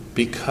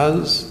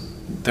because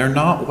they're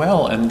not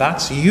well, and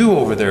that's you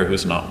over there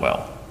who's not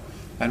well.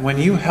 And when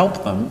you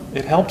help them,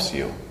 it helps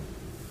you.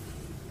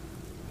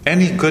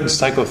 Any good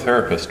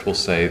psychotherapist will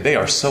say they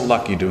are so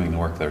lucky doing the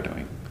work they're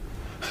doing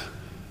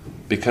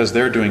because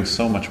they're doing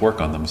so much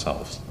work on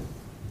themselves.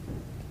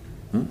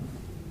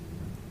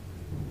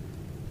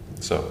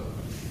 So,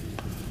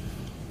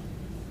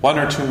 one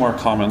or two more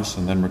comments,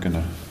 and then we're going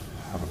to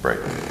have a break.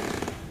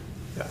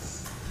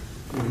 Yes.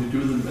 When you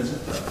do the metta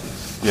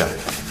practice,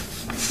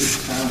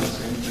 it's kind of the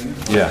same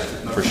thing. Yeah,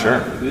 for sure.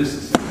 It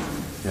is the same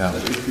thing. Yeah.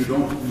 That if you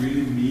don't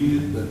really mean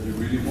it, that you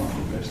really want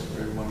the best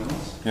for everyone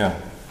else,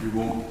 you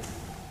won't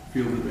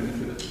feel the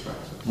benefit of the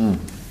practice.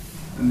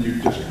 And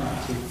you just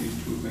can't take these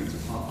two things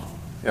apart.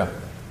 Yeah,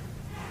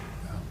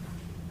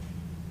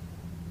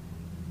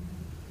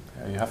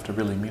 you have to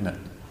really mean it.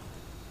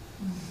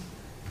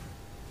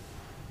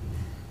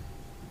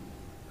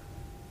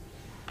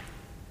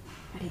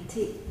 But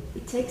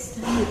it takes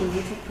time with the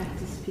metta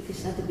practice,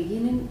 because at the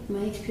beginning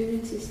my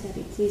experience is that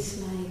it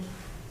is like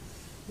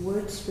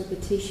words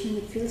repetition.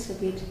 It felt a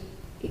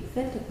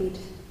bit,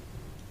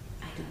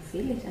 I don't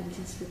feel it, I'm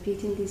just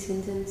repeating this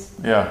sentence.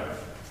 Yeah.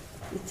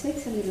 It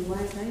takes a little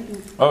while, right?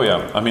 Oh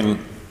yeah, I mean,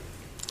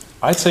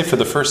 I'd say for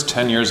the first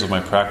 10 years of my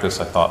practice,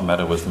 I thought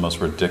metta was the most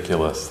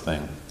ridiculous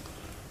thing.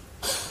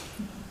 It's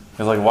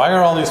like, why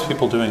are all these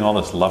people doing all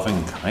this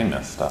loving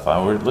kindness stuff?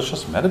 Let's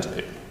just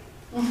meditate.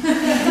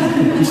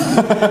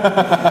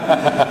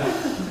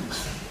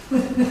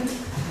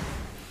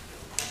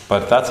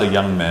 But that's a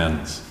young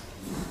man's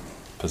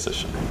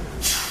position.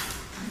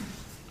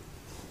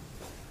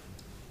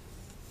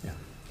 Yeah.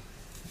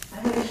 I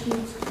have a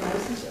huge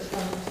crisis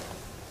about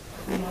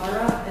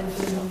Mara and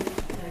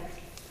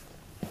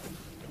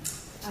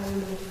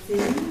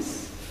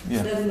things.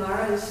 Yeah. That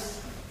Mara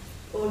is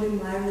only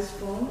my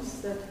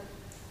response, that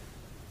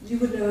you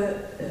would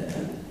never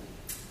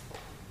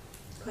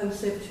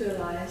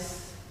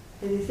conceptualize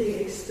anything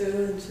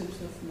external in terms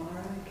of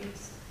Mara, I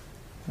guess.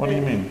 What do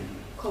you mean?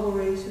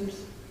 Corporations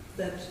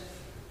that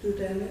do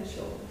damage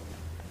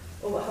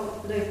or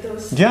how, like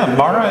those... Yeah,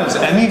 Mara is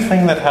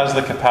anything that has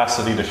the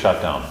capacity to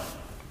shut down.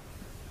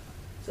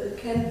 So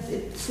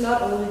it's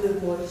not only the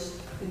voice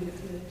in your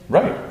head.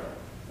 Right.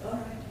 All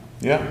right.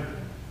 Yeah.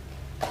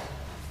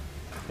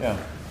 Yeah.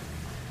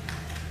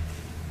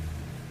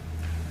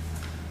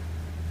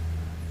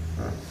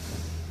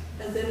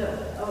 And then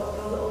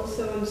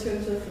also in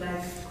terms of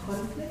like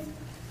conflict,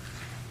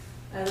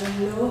 I don't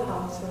know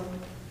how to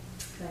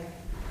like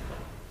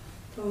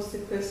pose the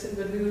question,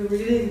 but we were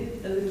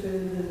reading a little bit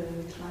in the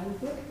Klein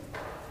book.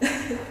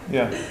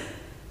 Yeah.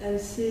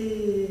 And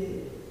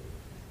she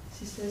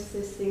says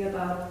this thing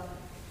about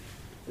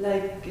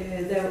like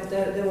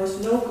there was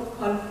no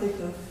conflict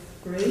of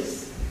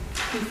race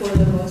before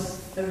there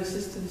was a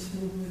resistance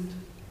movement.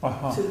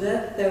 To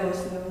that there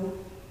was no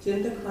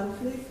gender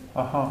conflict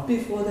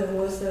before there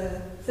was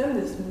a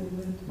feminist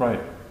movement.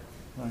 Right.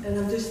 And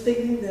I'm just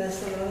thinking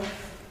there's a lot of,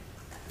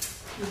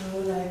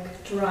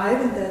 like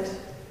drive and that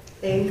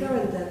anger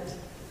and that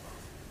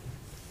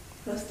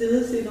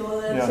hostility and all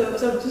that. Yeah.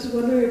 So I'm just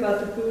wondering about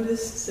the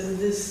Buddhists and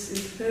this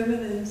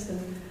impermanence and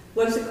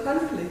what is a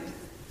conflict?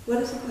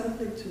 What is a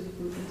conflict to the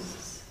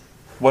Buddhists?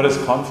 What is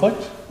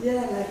conflict?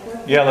 Yeah, like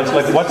what? Yeah,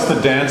 like what's the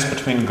dance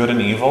between good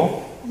and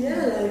evil?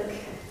 Yeah, like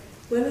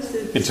when is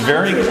it? It's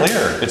very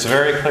clear. It's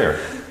very clear.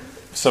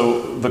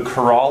 So the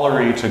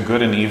corollary to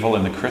good and evil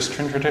in the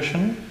Christian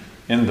tradition,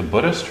 in the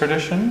Buddhist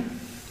tradition,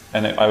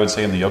 and I would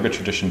say in the yoga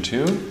tradition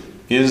too,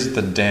 is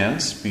the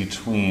dance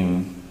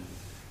between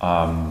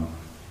prajna,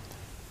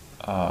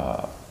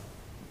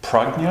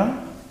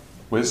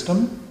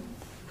 wisdom,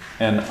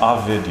 and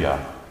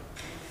avidya,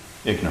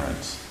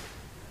 ignorance.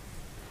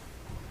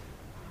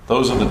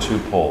 Those are the two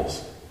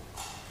poles,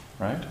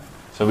 right?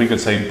 So we could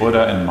say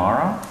Buddha and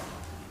Mara,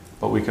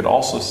 but we could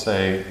also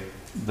say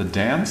the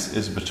dance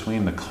is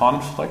between the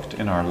conflict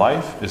in our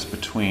life, is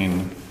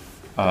between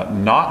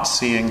not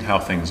seeing how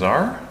things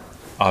are,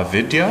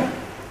 avidya,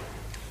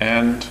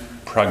 and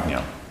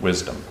prajna,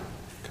 wisdom,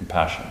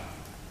 compassion.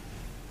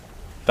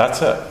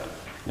 That's it.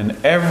 In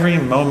every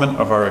moment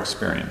of our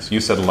experience,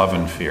 you said love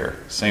and fear,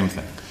 same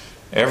thing.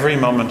 Every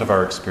moment of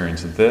our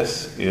experience,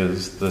 this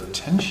is the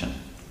tension.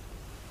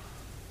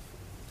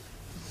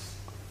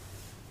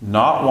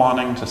 Not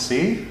wanting to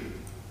see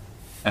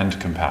and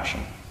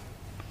compassion.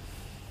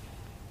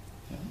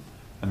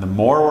 And the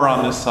more we're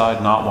on this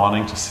side not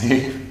wanting to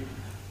see,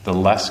 the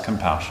less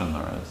compassion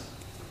there is.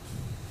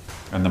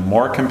 And the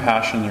more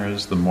compassion there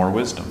is, the more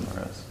wisdom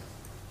there is.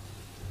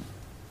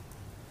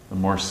 The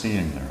more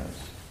seeing there is.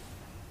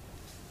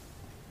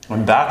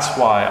 And that's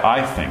why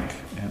I think,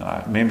 and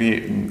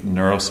maybe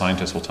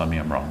neuroscientists will tell me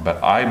I'm wrong,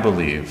 but I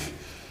believe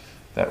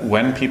that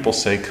when people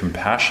say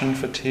compassion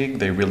fatigue,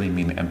 they really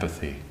mean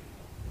empathy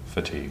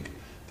fatigue.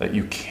 That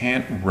you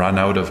can't run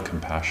out of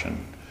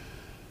compassion.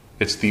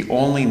 It's the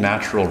only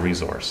natural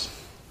resource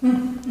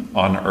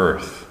on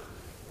earth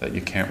that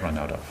you can't run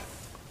out of,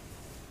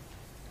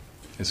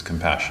 is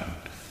compassion.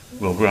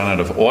 We'll run out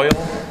of oil,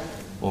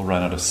 we'll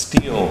run out of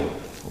steel,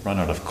 we'll run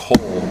out of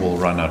coal, we'll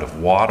run out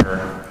of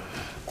water,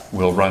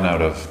 we'll run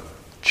out of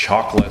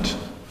chocolate,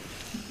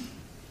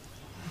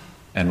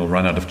 and we'll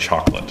run out of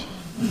chocolate.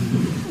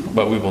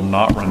 But we will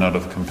not run out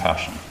of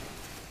compassion.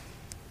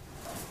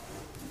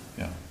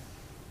 Yeah.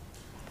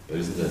 But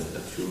isn't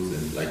that a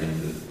truth in, like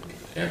in the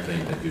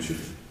airplane, that you should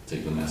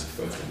take the mask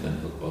first and then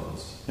help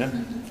others? Yeah.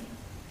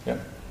 Yeah.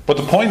 But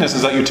the point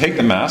is that you take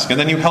the mask and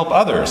then you help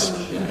others.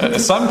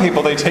 Some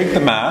people, they take the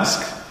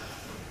mask,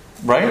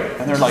 right?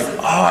 And they're like,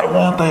 I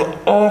want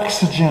the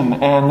oxygen.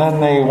 And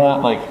then they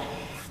want like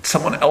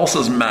someone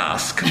else's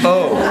mask.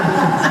 Oh,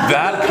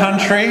 that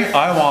country,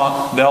 I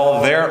want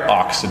their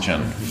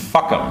oxygen.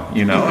 Fuck them,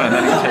 And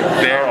then you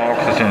take their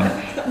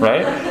oxygen,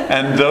 right?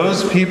 And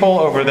those people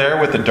over there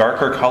with the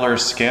darker color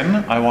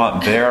skin, I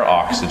want their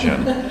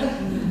oxygen,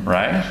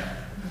 right?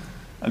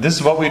 And this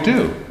is what we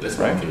do. That's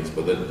right? one case,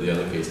 but then the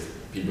other case,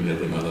 people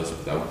helping others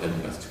without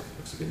having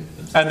oxygen.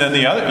 And then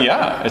the other,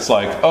 it's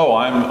like, oh,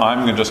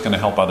 I'm just going to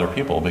help other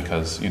people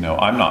because,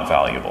 I'm not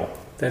valuable.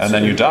 That's and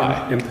then you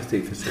die. Empathy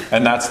fatigue.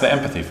 And that's the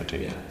empathy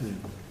fatigue. Yeah.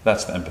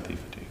 That's the empathy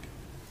fatigue.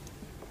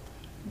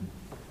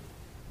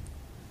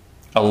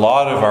 A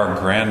lot of our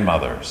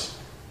grandmothers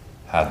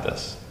had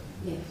this.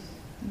 Yes.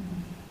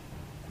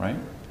 Right?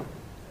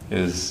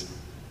 Is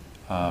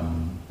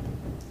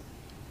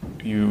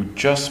you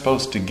just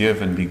supposed to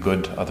give and be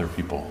good to other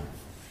people.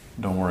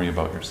 Don't worry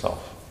about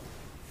yourself.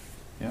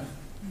 Yeah?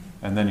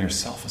 And then your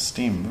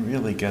self-esteem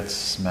really gets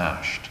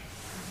smashed.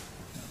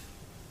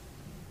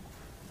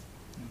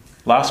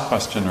 Last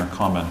question or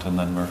comment, and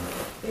then we're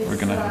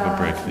going to have a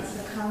break. It's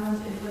a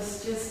comment. It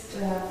was just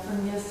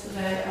from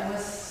yesterday. I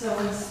was so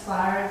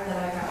inspired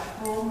that I got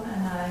home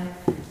and I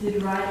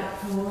did write a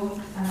poem,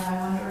 and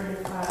I wondered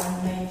if I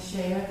may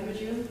share it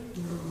with you.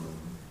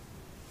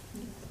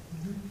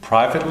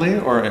 Privately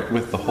or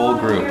with the whole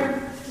group?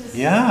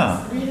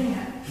 Yeah. Reading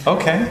it.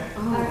 Okay.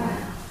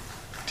 Oh.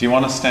 Do you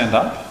want to stand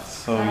up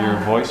so your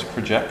voice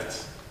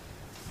projects?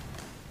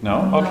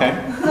 No? Okay.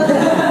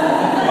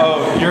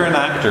 Oh, you're an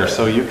actor,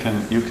 so you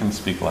can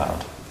speak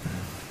loud.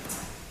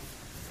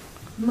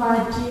 My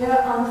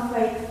dear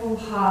unfaithful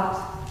heart,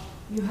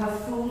 you have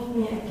fooled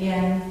me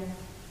again.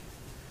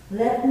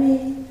 Led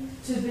me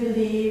to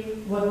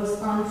believe what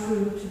was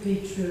untrue to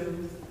be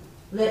true.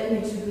 Led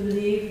me to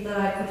believe that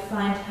I could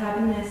find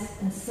happiness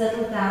and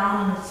settle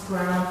down on its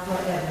ground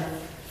forever.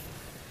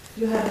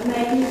 You have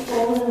made me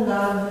fall in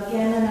love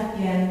again and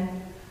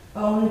again,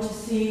 only to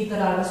see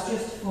that I was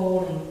just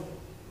falling.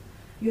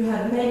 You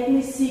have made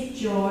me seek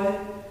joy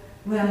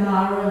where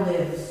Mara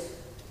lives.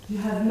 You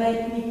have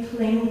made me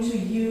cling to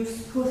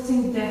youth,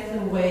 pushing death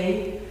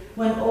away,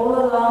 when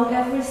all along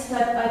every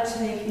step I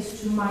take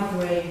is to my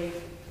grave.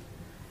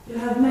 You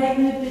have made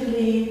me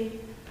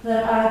believe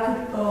that I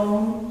could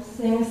own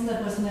things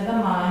that was never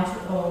mine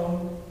to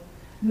own.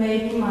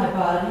 Maybe my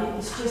body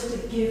is just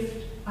a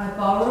gift I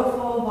borrow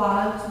for a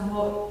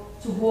while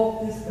to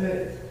walk this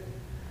earth.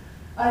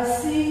 I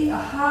see a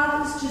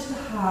heart is just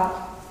a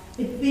heart.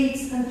 It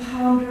beats and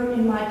pounders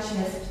in my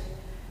chest,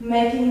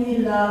 making me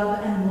love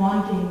and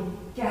wanting,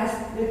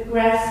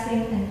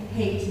 grasping and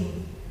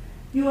hating.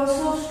 You are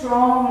so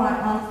strong, my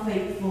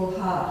unfaithful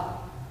heart.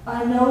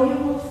 I know you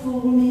will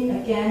fool me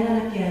again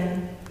and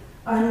again.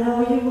 I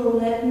know you will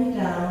let me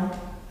down.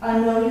 I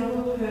know you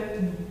will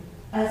hurt me,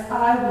 as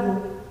I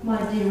will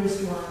my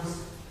dearest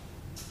ones.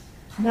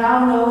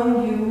 Now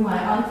knowing you,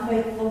 my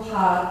unfaithful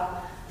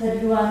heart,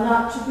 that you are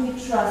not to be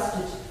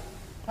trusted,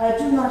 I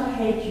do not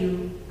hate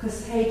you,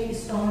 because hate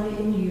is only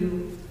in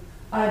you.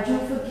 I do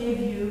forgive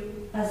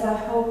you, as I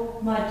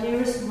hope my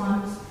dearest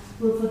ones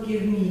will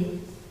forgive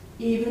me.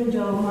 Even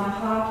though my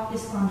heart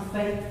is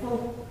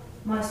unfaithful,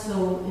 my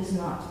soul is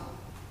not.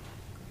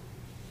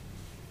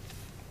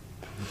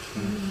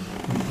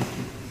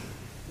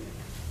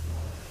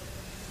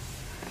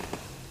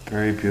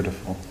 Very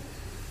beautiful.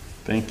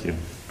 Thank you.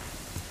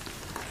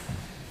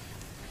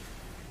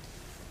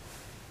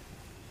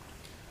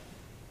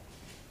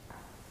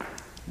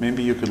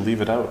 Maybe you could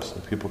leave it out so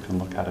people can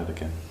look at it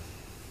again.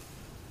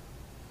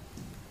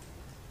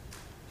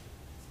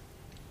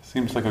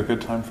 Seems like a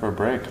good time for a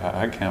break.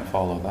 I can't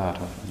follow that.